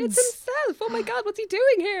Wilkins. It's himself. Oh my God, what's he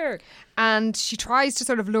doing here? And she tries to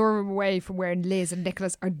sort of lure him away from where Liz and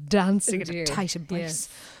Nicholas are dancing Oh, at a dear. tight embrace. Yes.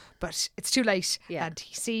 But it's too late. Yeah. And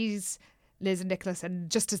he sees Liz and Nicholas, and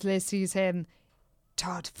just as Liz sees him,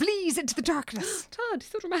 Todd flees into the darkness. Todd,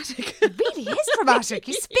 so dramatic. It really is dramatic.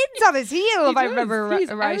 He spins on his heel, if I remember He's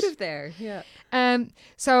right. out of there. Yeah.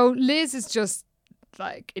 So Liz is just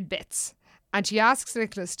like in bits. And she asks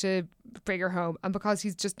Nicholas to bring her home. And because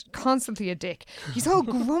he's just constantly a dick, he's all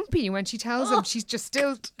grumpy when she tells him she just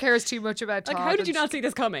still cares too much about Todd. Like, how did you and not see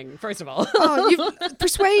this coming? First of all. Oh, you've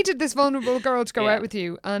persuaded this vulnerable girl to go Yeah. out with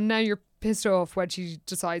you, and now you're pissed off when she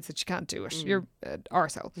decides that she can't do it. You're an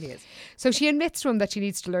arsehole. He is. So she admits to him that she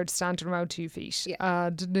needs to learn to stand on her own 2 feet. Yeah.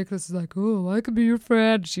 And Nicholas is like, oh, I can be your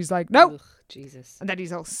friend. She's like, no. Ugh, Jesus. And then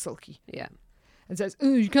he's all sulky Yeah. and says,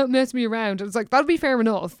 oh, you can't mess me around. And it's like, that'd be fair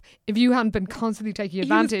enough if you hadn't been constantly taking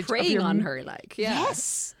advantage He was preying of your on her, like, yeah.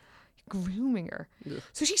 Yes. Grooming her.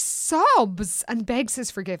 So she sobs and begs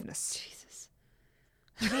his forgiveness. Jesus.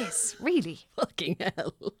 It is, really. Fucking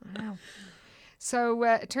hell. So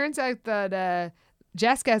it turns out that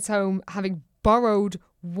Jess gets home having borrowed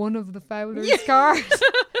one of the Fowler's cars.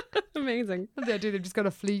 Amazing. What do they do? They've just got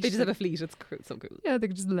a fleet. They just have a fleet. It's so cool. Yeah, they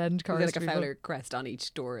can just lend cars. There's like to a people. Fowler crest on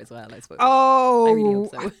each door as well, I suppose. Oh, I really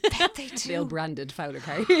hope so. I bet they do. They'll branded Fowler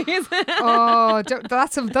cars. Oh,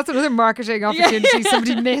 that's another marketing opportunity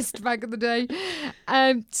somebody missed back in the day.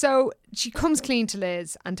 So she comes clean to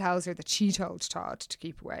Liz and tells her that she told Todd to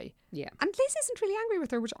keep away. Yeah. And Liz isn't really angry with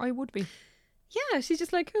her, which I would be. Yeah, she's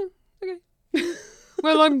just like, oh, okay.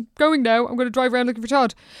 Well, I'm going now. I'm going to drive around looking for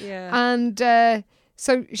Todd. Yeah. And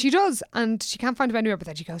so she does, and she can't find him anywhere, but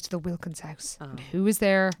then she goes to the Wilkins house. And who is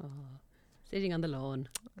there? Sitting on the lawn.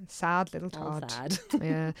 Sad little All Todd. sad.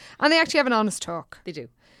 Yeah. And they actually have an honest talk. They do.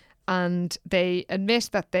 And they admit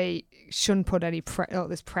that they shouldn't put any all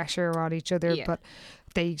this pressure on each other, Yeah. but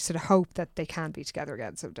they sort of hope that they can be together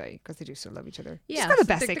again someday because they do still love each other. Yeah. It's kind of so the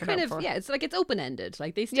best they're they can kind hope of, for. yeah, it's like it's open-ended.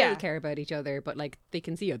 Like they still Yeah. care about each other, but like they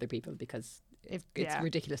can see other people because it's yeah.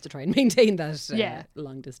 ridiculous to try and maintain that Yeah.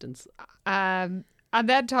 long distance. And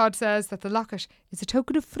then Todd says that the locket is a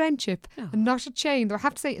token of friendship and not a chain. Though I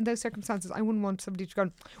have to say, in those circumstances, I wouldn't want somebody to go,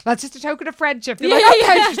 well, it's just a token of friendship. You're like,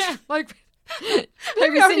 okay. Like, I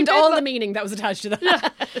maybe I rescind did all that. the meaning that was attached to that.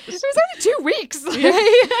 It was only 2 weeks. Like,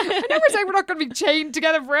 I know we're saying we're not going to be chained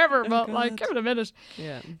together forever, but like, give it a minute.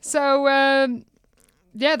 Yeah. So,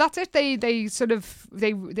 yeah, that's it. They sort of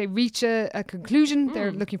they reach a conclusion.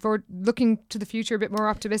 They're looking to the future a bit more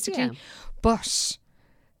optimistically. Yeah. But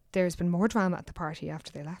there's been more drama at the party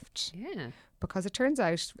after they left. Yeah. Because it turns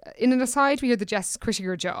out, in an aside, we hear that Jess is quitting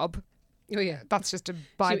her job. Oh yeah. That's just a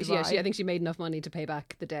by the by. I think she made enough money to pay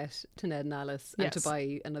back the debt to Ned and Alice and to Yes.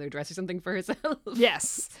 buy another dress or something for herself.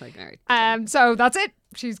 Yes. It's like, all right. So that's it.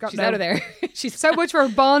 She's She's out of there. She's So much for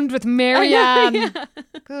her bond with Marianne.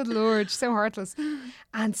 Good Lord, she's so heartless.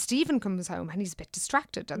 And Stephen comes home and he's a bit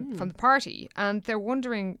distracted from the party, and they're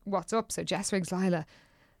wondering what's up. So Jess rings Lila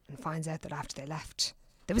and finds out that after they left,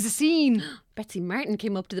 there was a scene. Betsy Martin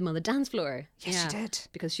came up to them on the dance floor. Yes, she did.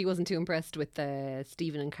 Because she wasn't too impressed with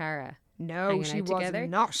Stephen and Cara. No, hanging she out was together.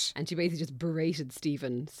 not. And she basically just berated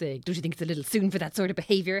Stephen, saying, don't you think it's a little soon for that sort of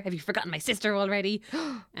behaviour? Have you forgotten my sister already?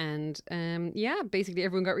 And yeah, basically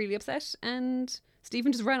everyone got really upset and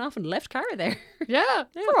Stephen just ran off and left Cara there. Yeah,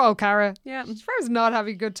 poor old Cara. Yeah. Cara's not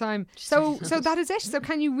having a good time. So that is it. So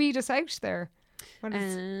can you read us out there?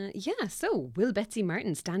 So will Betsy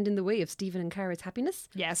Martin stand in the way of Stephen and Cara's happiness?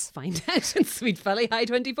 Yes. Find out in Sweet Valley High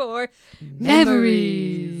 24.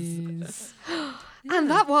 Memories.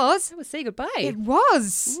 And that was Say Goodbye. It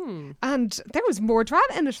was. And there was more drama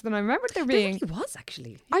in it than I remembered there being. There really was,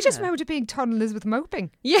 actually. I just remembered it being Todd and Elizabeth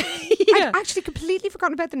moping. Yeah. I'd actually completely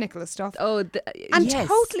forgotten about the Nicholas stuff. Oh, and yes.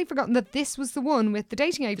 totally forgotten that this was the one with the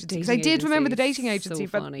dating agency. Because I did remember the dating agency,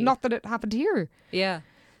 So but funny. not that it happened here. Yeah.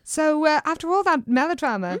 So after all that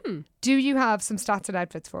melodrama, do you have some stats and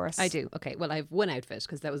outfits for us? I do. Okay. Well, I have one outfit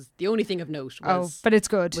because that was the only thing of note. But it's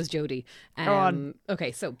good. Was Jodie. Go on.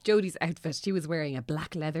 Okay, so Jodie's outfit, she was wearing a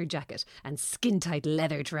black leather jacket and skin-tight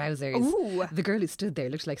leather trousers. Ooh. The girl who stood there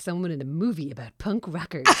looked like someone in a movie about punk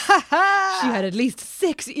rockers. She had at least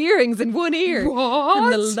 6 earrings in one ear. What?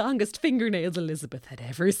 And the longest fingernails Elizabeth had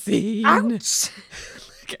ever seen. Ouch!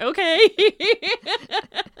 Okay.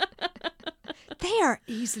 They are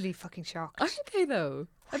easily fucking shocked. Aren't they, though?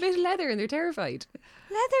 A bit of leather and they're terrified.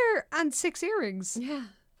 Leather and 6 earrings. Yeah. I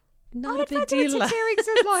Not a would big imagine it's deal. 6 earrings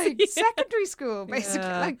in like Yeah. secondary school, basically.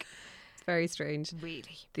 Yeah. Like, It's very strange.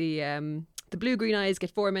 really? The blue-green eyes get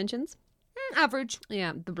 4 mentions. Average.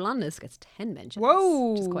 Yeah, the blondness gets 10 mentions.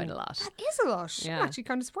 Whoa. Which is quite a lot. That is a lot. Yeah. I'm actually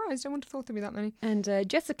kind of surprised. I wouldn't have thought there'd be that many. And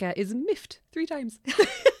Jessica is miffed 3 times.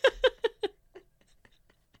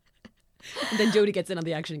 And then Jodie gets in on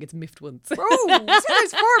the action and gets miffed once. Oh, so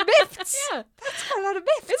there's 4 myths. Yeah. That's quite a lot of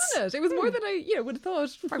myths. Isn't it? It was more than I would have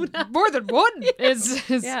thought. More than one is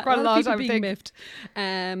Yeah, quite a lot, of people I would being think. miffed.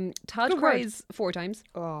 Todd Good cries 4 times.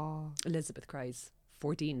 Oh. Elizabeth cries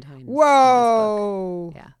 14 times. in this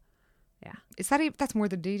Whoa. book. Yeah. Yeah. Is that that's more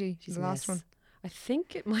than Dee Dee, She's the a last mess. one? I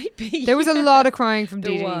think it might be. There was a lot of crying from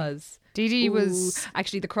Dee There Dee. was. Dee Dee Ooh. was...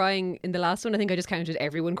 Actually, the crying in the last one, I think I just counted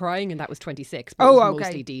everyone crying, and that was 26. But Oh, it was okay.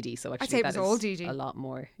 mostly Dee Dee, so actually say it that was is all Dee Dee. a lot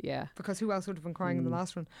more. Yeah. Because who else would have been crying in the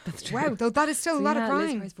last one? That's true. Wow, though that is still a lot of Liz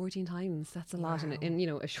crying. cries 14 times. That's a lot in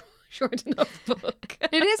a short enough book.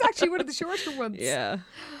 It is actually one of the shorter ones. Yeah.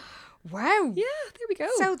 Wow. Yeah, there we go.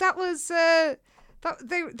 So that was...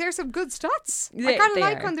 there's some good stats. I They- kind of they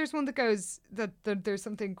like are. when there's one that goes that there's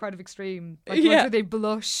something quite of extreme, like Yeah. ones where they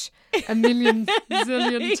blush a million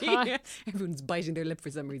zillion times. Yeah. Everyone's biting their lip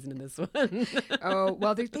for some reason in this one. Oh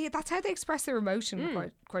well, that's how they express their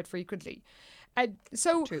emotion quite frequently.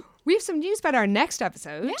 So True. we have some news about our next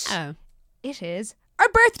episode. Yeah. It is our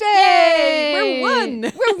birthday. Yay! We're 1.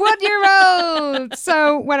 We're 1 year old.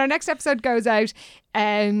 So when our next episode goes out,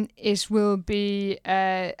 it will be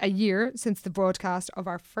a year since the broadcast of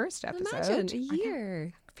our first episode. Imagine I a know.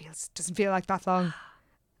 year. Doesn't feel like that long.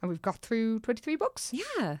 And we've got through 23 books.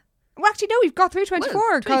 Yeah. Well, actually, no, we've got through 24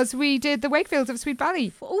 Well, because we did the Wakefields of Sweet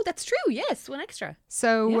Valley. Oh, that's true. Yes, 1 extra.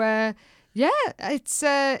 So,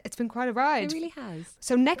 it's been quite a ride. It really has.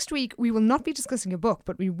 So next week we will not be discussing a book,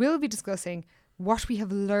 but we will be discussing what we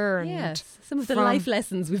have learned. Yes, some of the from life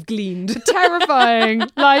lessons we've gleaned. terrifying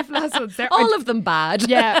life lessons. All of them bad.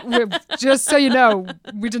 Yeah, just so you know,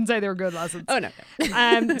 we didn't say they were good lessons. Oh, no.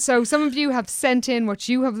 So some of you have sent in what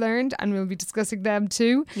you have learned, and we'll be discussing them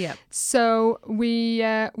too. Yeah. So we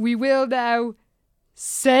will now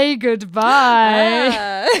say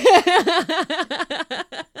goodbye,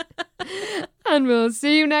 and we'll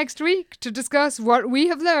see you next week to discuss what we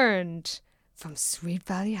have learned from Sweet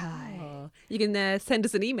Valley High. You can send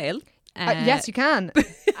us an email. Yes, you can.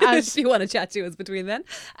 If you want to chat to us between then.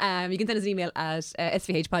 You can send us an email at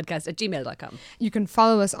svhpodcast@gmail.com. You can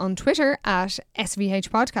follow us on Twitter at SVH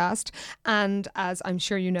Podcast. And as I'm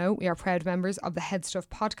sure you know, we are proud members of the Head Stuff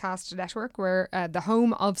Podcast Network. We're the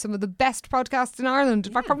home of some of the best podcasts in Ireland.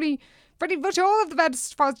 In fact, probably pretty much all of the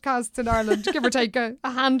best podcasts in Ireland, give or take a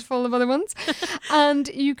handful of other ones. And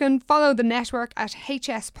you can follow the network at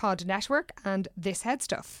HS Pod Network and This Head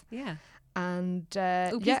Stuff. Yeah. And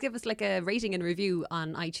Please give us like a rating and review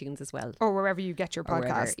on iTunes as well. or wherever you get your Or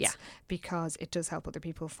wherever, podcasts, yeah. because it does help other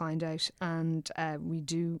people find out, and we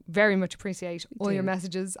do very much appreciate all your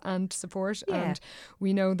messages and support, Yeah. and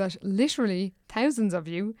we know that literally thousands of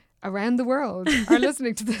you around the world are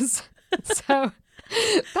listening to this. So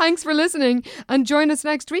thanks for listening, and join us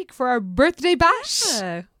next week for our birthday bash.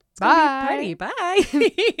 It's Bye. gonna be a party.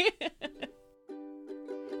 Bye.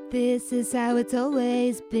 This is how it's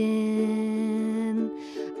always been.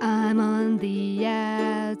 I'm on the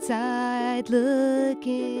outside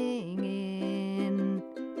looking in.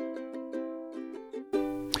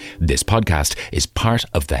 This podcast is part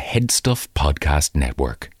of the Head Stuff Podcast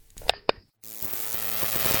Network.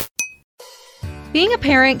 Being a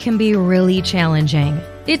parent can be really challenging.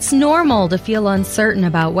 It's normal to feel uncertain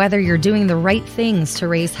about whether you're doing the right things to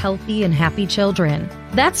raise healthy and happy children.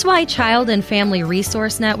 That's why Child and Family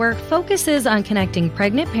Resource Network focuses on connecting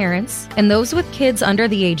pregnant parents and those with kids under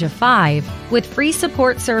the age of 5 with free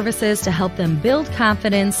support services to help them build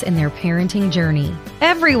confidence in their parenting journey.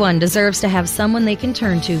 Everyone deserves to have someone they can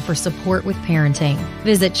turn to for support with parenting.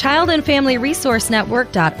 Visit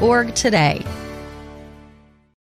childandfamilyresourcenetwork.org today.